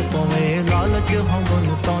मन को में लालच हूँ गुन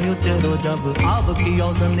तो उतरो जब आव की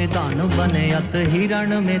औद निदान बने अत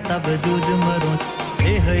हिरण में तब जूझ मरो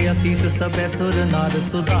एह असीस सबे सुर नार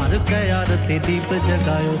सुधार कै आरती दीप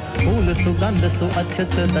जगायो फूल सुगंध सु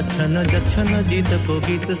अक्षत दक्षन जक्षन जीत को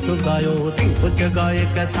गीत सुगायो धूप जगाए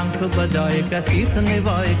कै शंख बजाए कै शीस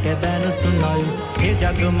निवाए कै बैन सुनायो हे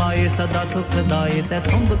जग माए सदा सुख दाए तै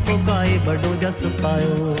सुंभ को गाए बड़ो जस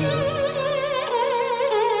पायो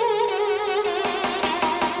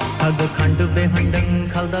खग खंड बेहंडं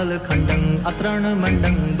खलदल खंडं अत्रण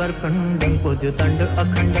मंडं बरखंडं कुज दंड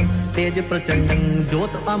अखंडं तेज प्रचंडं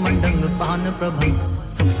ज्योत अमंडं पान प्रभं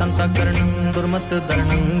सुख संतकरणं दुर्मत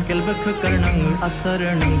दरणं किलबख करणं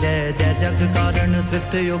असरणं जय जय जग कारण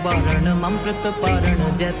सृष्टि उबारण मम कृत पारण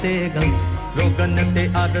जयते गं रोगन ते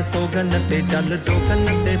आर सोगन ते जल जोगन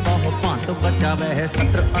ते बहु पांत बचावे है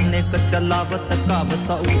सत्र अनेक चलावत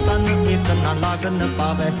कावत उतन एक न लागन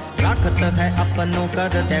पावे राखत है अपनों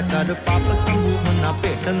कर दे कर पाप समूह न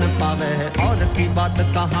पेटन पावे है और की बात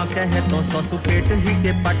कहाँ कहे तो सौ सुपेट ही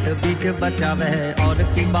के पट बीच बचावे है और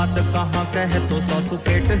की बात कहाँ कहे तो सौ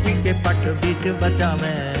सुपेट ही के पट बीच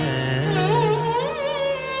बचावे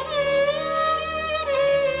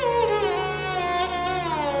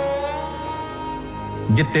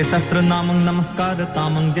जिते शस्त्र नामं नमस्कार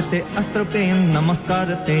तामं जिते अस्त्र पेयं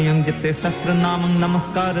नमस्कार तेयं जिते शस्त्र नामं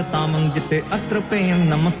नमस्कार तामं जिते अस्त्र पेयं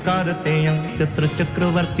नमस्कार तेयं चत्र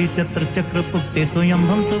चक्रवर्ती चत्र चक्र पुक्ते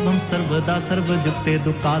स्वयंभं शुभं सर्वदा सर्वजुक्ते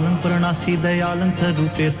दुकालं प्रणासी दयालं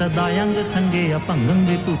स्वरूपे सदायंग संगे अपंगं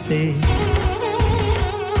विपुते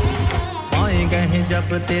गए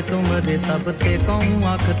जब ते तुम रे तब ते कहूँ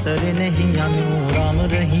आँख तरे नहीं आनू राम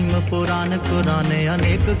रहीम पुराण कुरान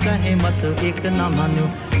अनेक कहे मत एक न मान्यो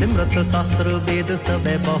सिमरत शास्त्र वेद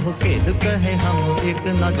सबे बहु भेद कहे हम एक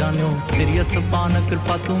न जान्यो सिरियस पान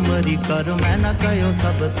कृपा तुमरी कर मैं न कहो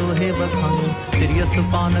सब तोहे बखान्यो सिरियस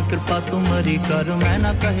पान कृपा तुमरी कर मैं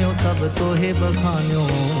न कहो सब तोहे बखान्यो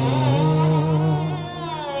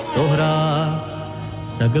तोहरा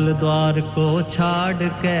सगल द्वार को छाड़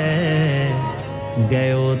के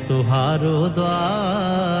गयो तुहारो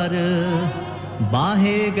द्वार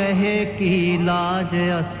बाहे गहे की लाज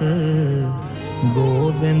अस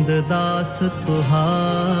गोविंद दास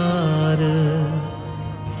तुहार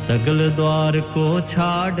सगल द्वार को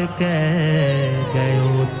छाड़ के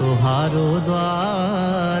गयो तुहारो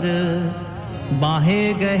द्वार बाहे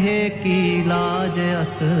गहे की लाज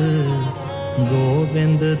अस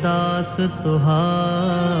गोविंद दास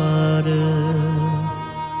तुहार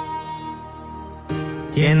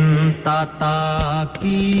चिंता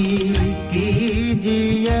की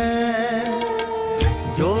कीजिए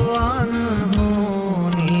जो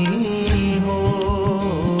अनहोनी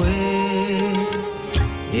होए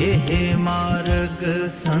यह मार्ग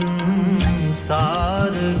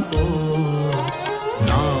संसार को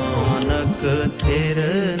नानक थिर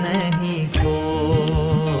नहीं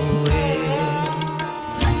कोए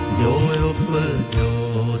जो उपजो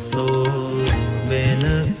सो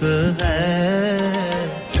बिनस है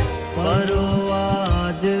परो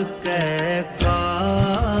आज कै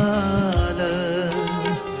काल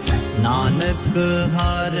नानक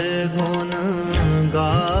हर गुण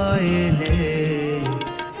गाए ले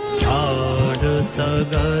छाड़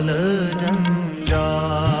सगल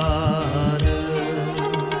जंजाल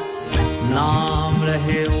नाम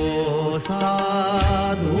रहे ओ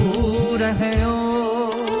साधु रहे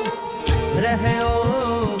ओ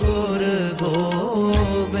गुर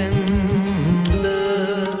गोबिंद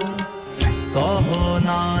कहो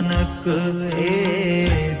नानक ए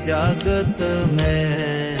जगत में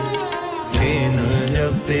बिन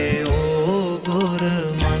जपे ओ गुर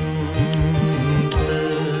मंत्र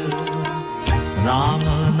राम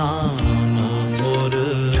नाम गुर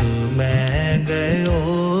मैं गयो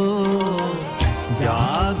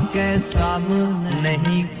जाके सम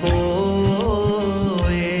नहीं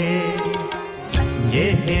कोए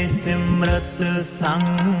यह सिमरत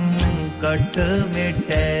संकट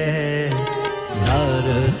मिटे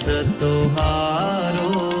नरस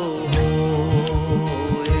तुहारो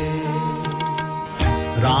होए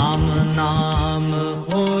राम नाम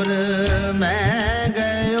और मैं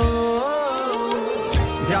गयो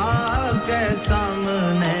जाके सम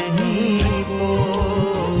नहीं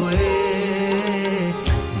कोए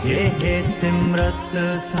यह सिमरत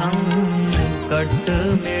संकट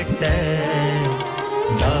मिटे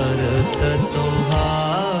दरस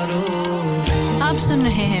तुहारो आप सुन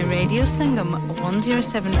रहे हैं रेडियो संगम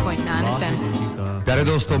 107.9 FM प्यारे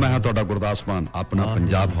दोस्तों मैं हां ਤੁਹਾਡਾ ਗੁਰਦਾਸ ਮਾਨ ਆਪਣਾ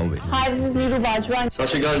ਪੰਜਾਬ ਹੋਵੇ hi this is Neeru Bajwa सत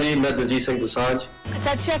श्री अकाल जी मैं दलजीत सिंह दुसांझ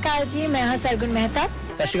सत श्री अकाल जी मैं हां सरगुन मेहता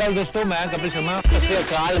सत श्री अकाल दोस्तों मैं कपिल शर्मा सत श्री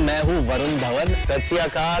अकाल मैं हूं वरुण धवन सत श्री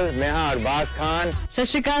अकाल मैं हां अरबाज खान सत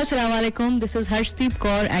श्री अकाल अस्सलाम वालेकुम this is Harshdeep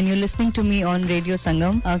Kaur and you are listening to me on radio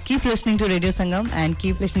Sangam keep listening to radio Sangam and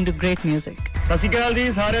keep listening to great music सत श्री अकाल जी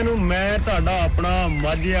ਸਾਰਿਆਂ ਨੂੰ ਮੈਂ ਤੁਹਾਡਾ ਆਪਣਾ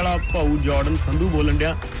ਮਾਝੇ ਵਾਲਾ ਭਾਊ ਜਾਰਡਨ ਸੰਧੂ ਬੋਲਣ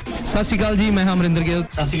ਡਿਆ ਸਤ ਸ਼੍ਰੀ ਅਕਾਲ ਜੀ ਮੈਂ ਹਾਂ ਅਮਰਿੰਦਰ ਗਿੱਲ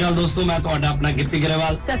ਸਤ ਸ਼੍ਰੀ ਅਕਾਲ ਦੋਸਤੋ ਮੈਂ ਤੁਹਾਡਾ ਆਪਣਾ ਗਿੱਪੀ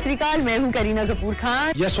ਗਰੇਵਾਲ सत श्री अकाल मैं हूं Kareena Kapoor Khan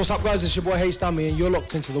Yes what's up guys it's your boy Hayes Dami and you're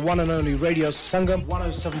locked into the one and only Radio Sangam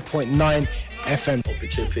 107.9 FM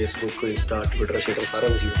पीछे Facebook Insta Twitter शेयर सारा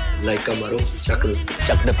कुछ लाइक का मारो चक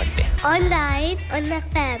दे फटते Online on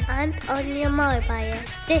FM and on your mobile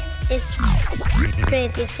this is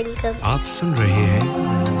Radio Sangam आप सुन रहे हैं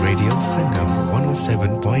radio संगम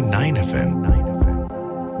 107.9 FM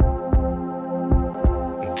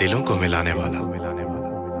दिलों को मिलाने वाला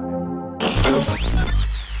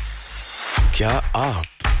क्या आप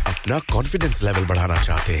अपना कॉन्फिडेंस लेवल बढ़ाना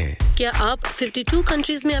चाहते हैं क्या आप 52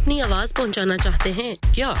 कंट्रीज में अपनी आवाज पहुंचाना चाहते हैं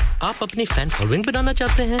क्या आप अपनी फैन फॉलोइंग बढ़ाना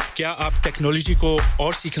चाहते हैं क्या आप टेक्नोलॉजी को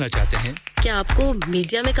और सीखना चाहते हैं क्या आपको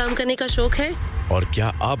मीडिया में काम करने का शौक है और क्या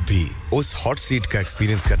आप भी उस हॉट सीट का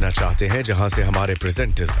एक्सपीरियंस करना चाहते हैं जहां से हमारे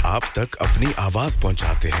प्रेजेंटर्स आप तक अपनी आवाज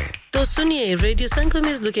पहुंचाते हैं तो सुनिए Radio Sangam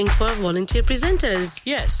is looking for volunteer presenters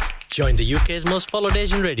yes join the UK's most followed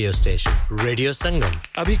Asian radio station Radio Sangam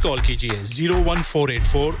अभी कॉल कीजिए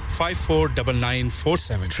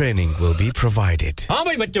 01484549947 training will be provided हां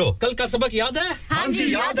भाई बच्चों कल का सबक याद है हां जी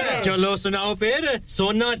याद है चलो सुनाओ फिर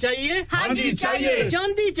सोना चाहिए हां जी चाहिए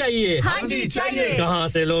चांदी चाहिए हां जी चाहिए कहां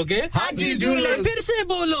से लोगे हाजी जूलर्स फिर से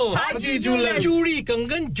बोलो हाजी जूलर्स चूड़ी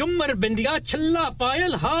कंगन झुमर बिंदिया छल्ला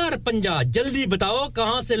पायल हार पंजा जल्दी बताओ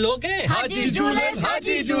कहां से लोगे हाजी जूलर्स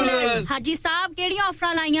हाजी साहब केड़ी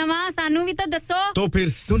ऑफर लाईया वा सानू भी तो दसो तो फिर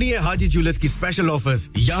सुनिए हाजी जूलर्स की स्पेशल ऑफर्स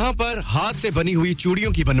यहां पर हाथ से बनी हुई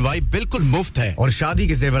चूड़ियों की बनवाई बिल्कुल मुफ्त है और शादी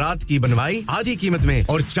के जेवरात की बनवाई आधी कीमत में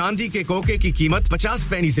और चांदी के कोके की कीमत 50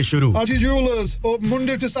 पैसे से शुरू Haji Jewelers open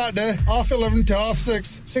Monday to Saturday 11:30 to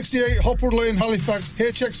 6:30 68 Hopwood Lane Halifax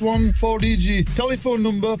HX1 4DG telephone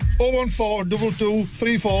number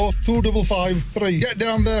 01422342553 get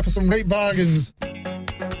down there for some great bargains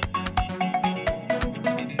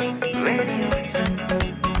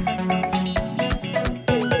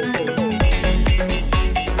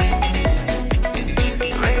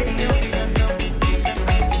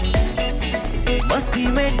मस्ती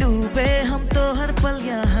में डूबे हम तो हर पल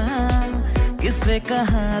यहाँ से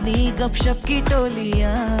कहानी गपशप की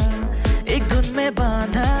टोलियां एक धुन में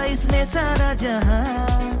बांधा इसने सारा जहां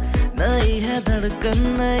नई है धड़कन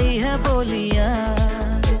नई है बोलियां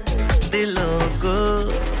दिलों को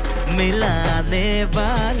मिलाने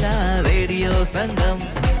वाला रेडियो संगम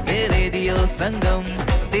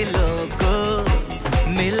दिलों को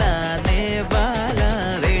मिलाने वाला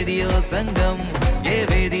रेडियो संगम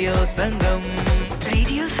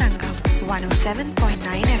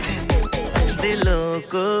 107.9 FM दिलों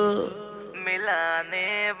को मिलाने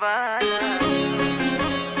वाला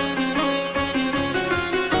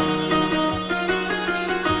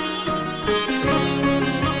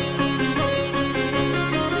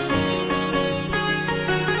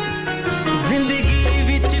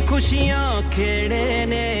खुशियां खेड़े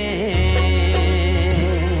ने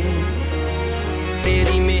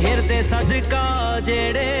तेरी मेहर दे सदका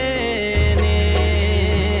जेड़े ने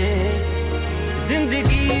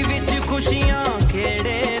जिंदगी विच खुशियां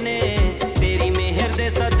खेड़े ने तेरी मेहर दे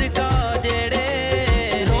सदका जेड़े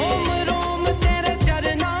रोम रोम तेरे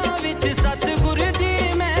चरना विच सतगुर जी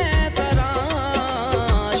मैं तरां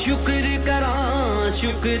शुक्र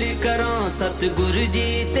करां सतगुर जी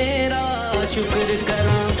तेरा शुक्र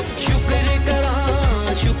करां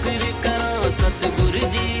सतगुर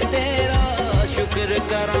जी तेरा शुक्र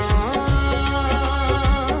करां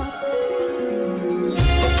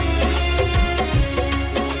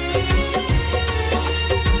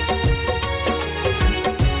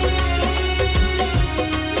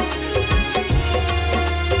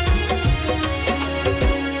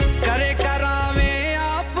करे करावे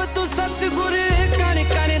आप तू सतगुर कण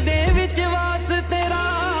कण दे विच वास तेरा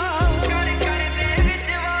कण कण दे विच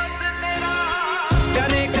वास तेरा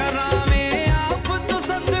करे करावे आप तू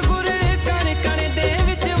सतगुर कण कण दे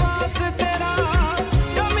विच वास तेरा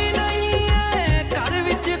कमी नहीं है घर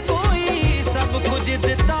विच कोई सब कुछ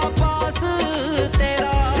दिता पास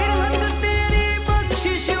तेरा सिरहत तेरी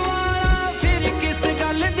बख्शिश वाला फिर किस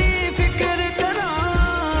गल दी फिक्र करां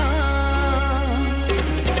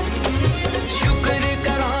शुक्र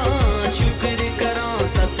करां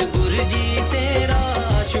सतगुर जी तेरा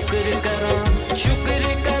शुक्र करां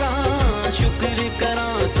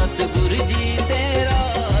सतगुर जी तेरा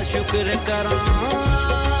शुक्र करां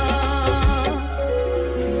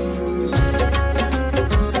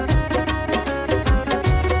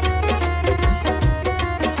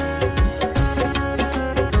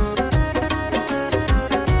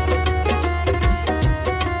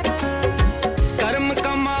कर्म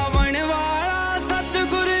कमावन वाला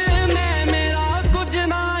सतगुर मैं मेरा कुछ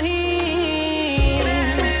नहीं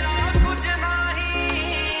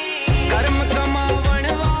कर्म कमावन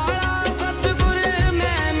वाला सतगुर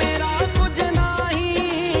मैं मेरा कुछ नहीं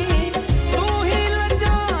तू ही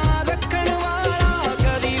लजा रखण वाला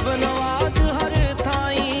गरीब नवाज हर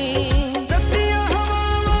थाई ततिया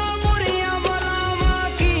हवावां बुरियां बलावां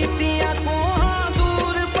कीतियां कोहां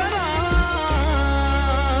दूर परां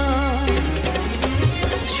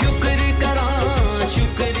शुक्र करां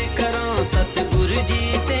सतगुर जी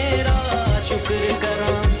तेरा शुक्र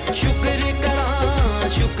करां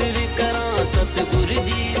सतगुर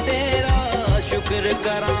जी तेरा शुक्र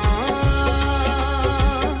करां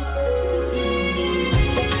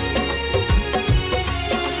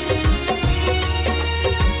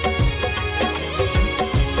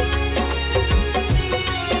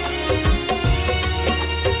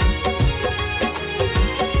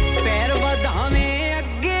पैर ਵਧਾਵੇਂ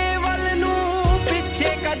ਅੱਗੇ ਵੱਲ ਨੂੰ ਪਿੱਛੇ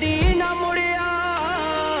ਕਦੀ ਨਾ ਮੁੜਿਆ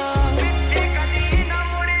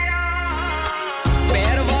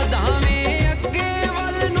ਪੈਰ ਵਧਾਵੇਂ ਅੱਗੇ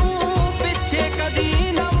ਵੱਲ ਨੂੰ ਪਿੱਛੇ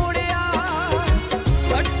ਕਦੀ ਨਾ ਮੁੜਿਆ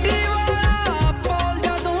ਅੱਡੀ ਵਾਲਾ ਪੌਲ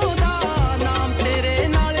ਜਦੋਂ ਦਾ ਨਾਮ ਤੇਰੇ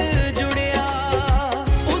ਨਾਲ ਜੁੜਿਆ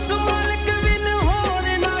ਉਸ ਮਾਲਕ ਬਿਨ ਹੋਰ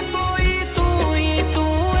ਨਾ ਕੋਈ ਤੂੰ ਹੀ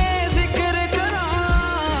ਤੂੰ ਏ ਜ਼ਿਕਰ ਕਰਾਂ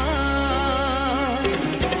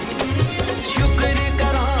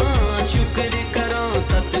शुक्र करां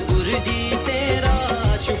सतगुर जी तेरा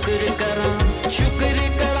शुक्र करां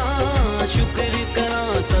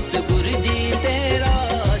सतगुर जी तेरा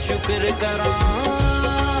शुक्र करां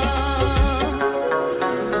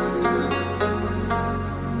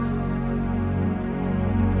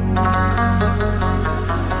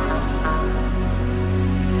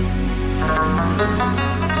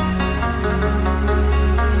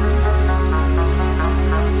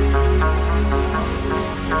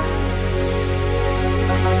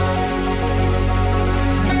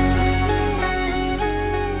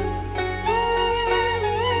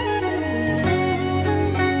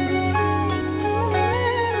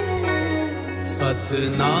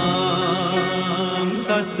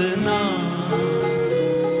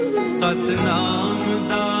सतनाम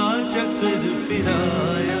दा चक्र फिर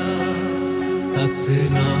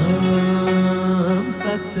सतनाम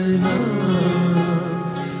सतनाम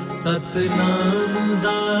सतनाम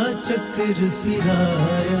दा चक्र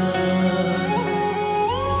फिराया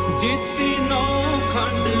जिति नौ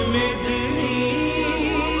खंड मेदनी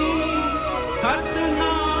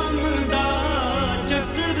सतनाम दा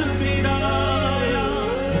चक्र फिराया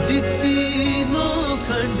जिति नौ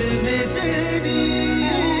खंड मेदनी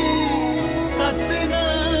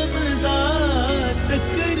सतनाम दा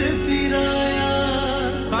चक्र फिराया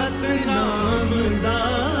सतनाम दा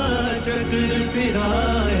चक्र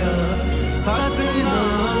फिराया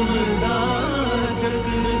सतनाम दा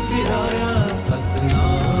चक्र फिराया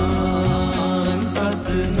सतनाम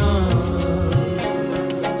सतनाम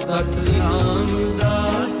सतनाम दा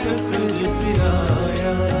चक्र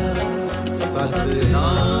फिराया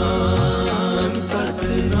सतनाम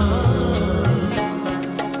सतनाम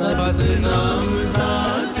सतनाम दा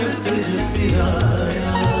चक्र फिराया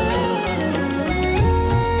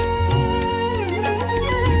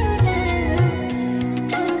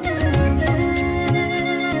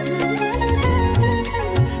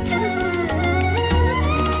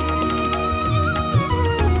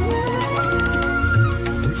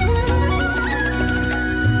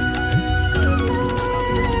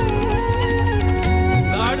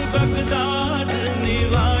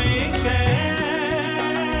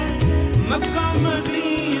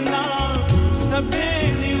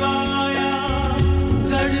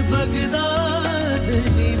बगदाद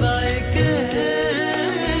निवाए के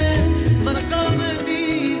मक्का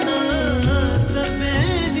मदीना सबे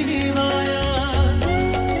निवाया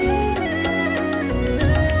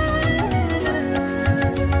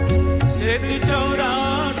सिद्ध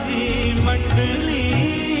 84 मंडली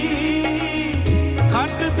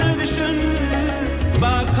खट दर्शन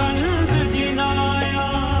बाखंड जिनाया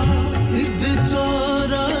सिद्ध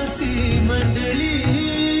 84 मंडली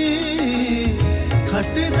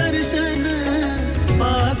खट दर्शन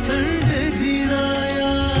पाखंड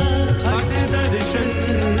जिनाया खट दर्शन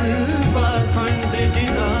पाखंड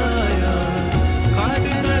जिनाया खट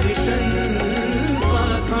दर्शन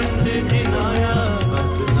पाखंड जिनाया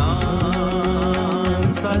सतनाम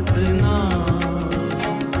सतनाम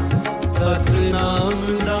सतनाम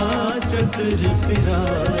दा चक्र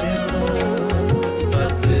फिराया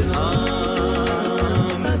सतनाम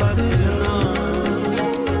सतनाम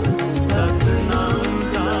सतनाम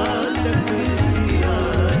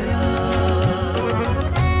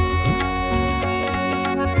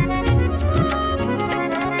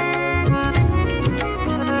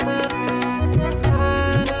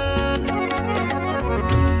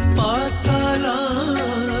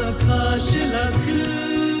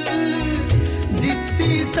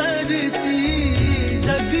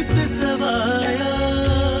सवाया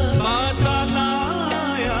माता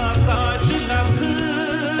लाया काश लख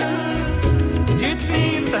जितनी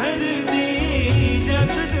धरती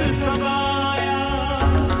जगत सवाया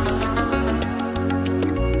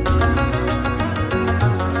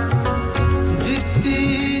जितनी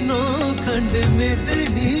नौ खंड में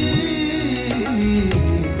दनी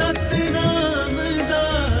सतनाम दा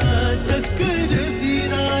चक्र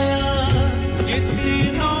फिराया जितनी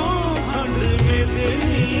नौ खंड में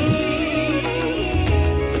दनी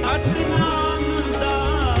सतनाम दा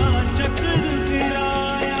चक्र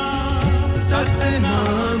फिराया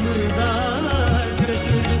सतनाम दा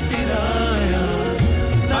चक्र फिराया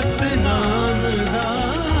सतनाम दा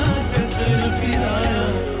चक्र फिराया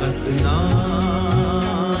सतनाम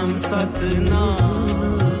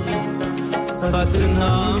सतनाम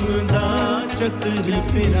सतनाम दा चक्र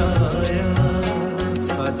फिराया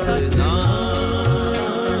सतनाम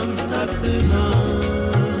सतनाम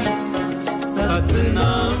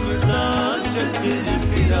सतनाम दा चक्र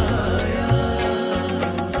फिराया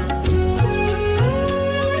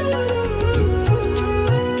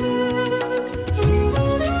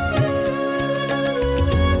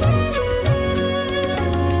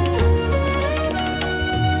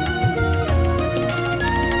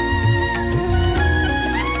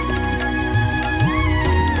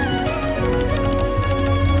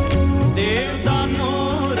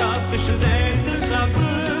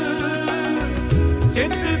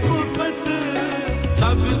चित गुपत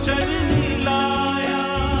सब चरनी लाया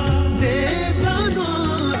देवदानो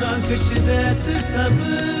राक्षस दैत सब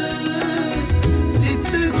चित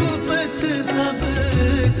गुपत सब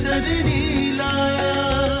चरनी लाया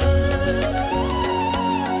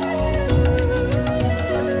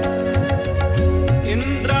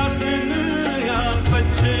इंद्रासन या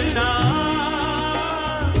पछरा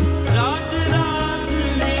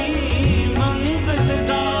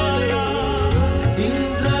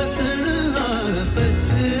इंद्रासन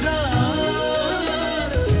पछरा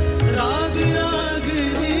राग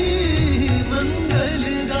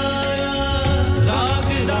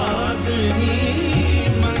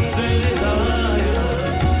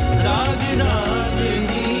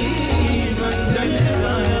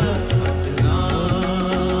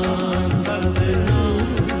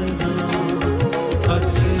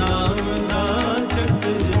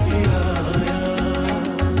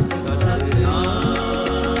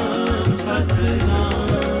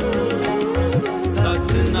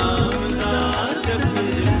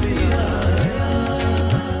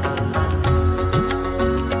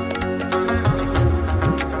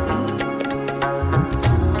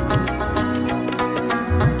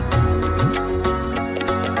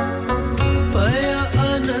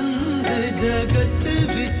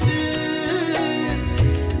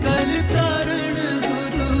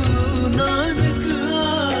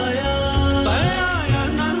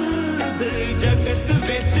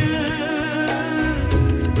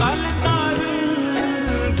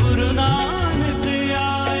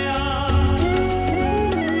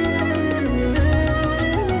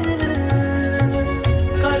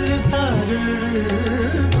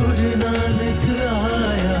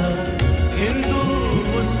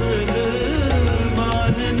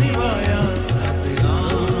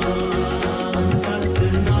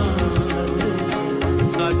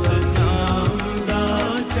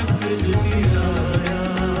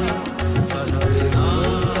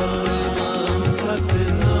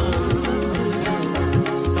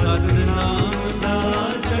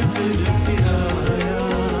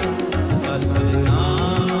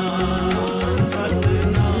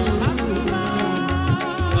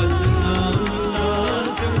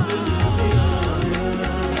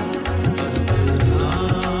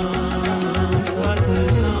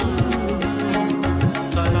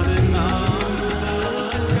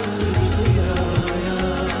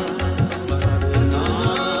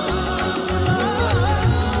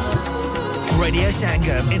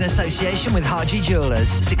In association with Haji Jewellers,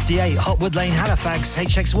 68 Hotwood Lane, Halifax,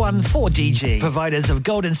 HX1 4DG. Providers of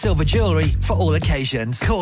gold and silver jewellery for all occasions. Call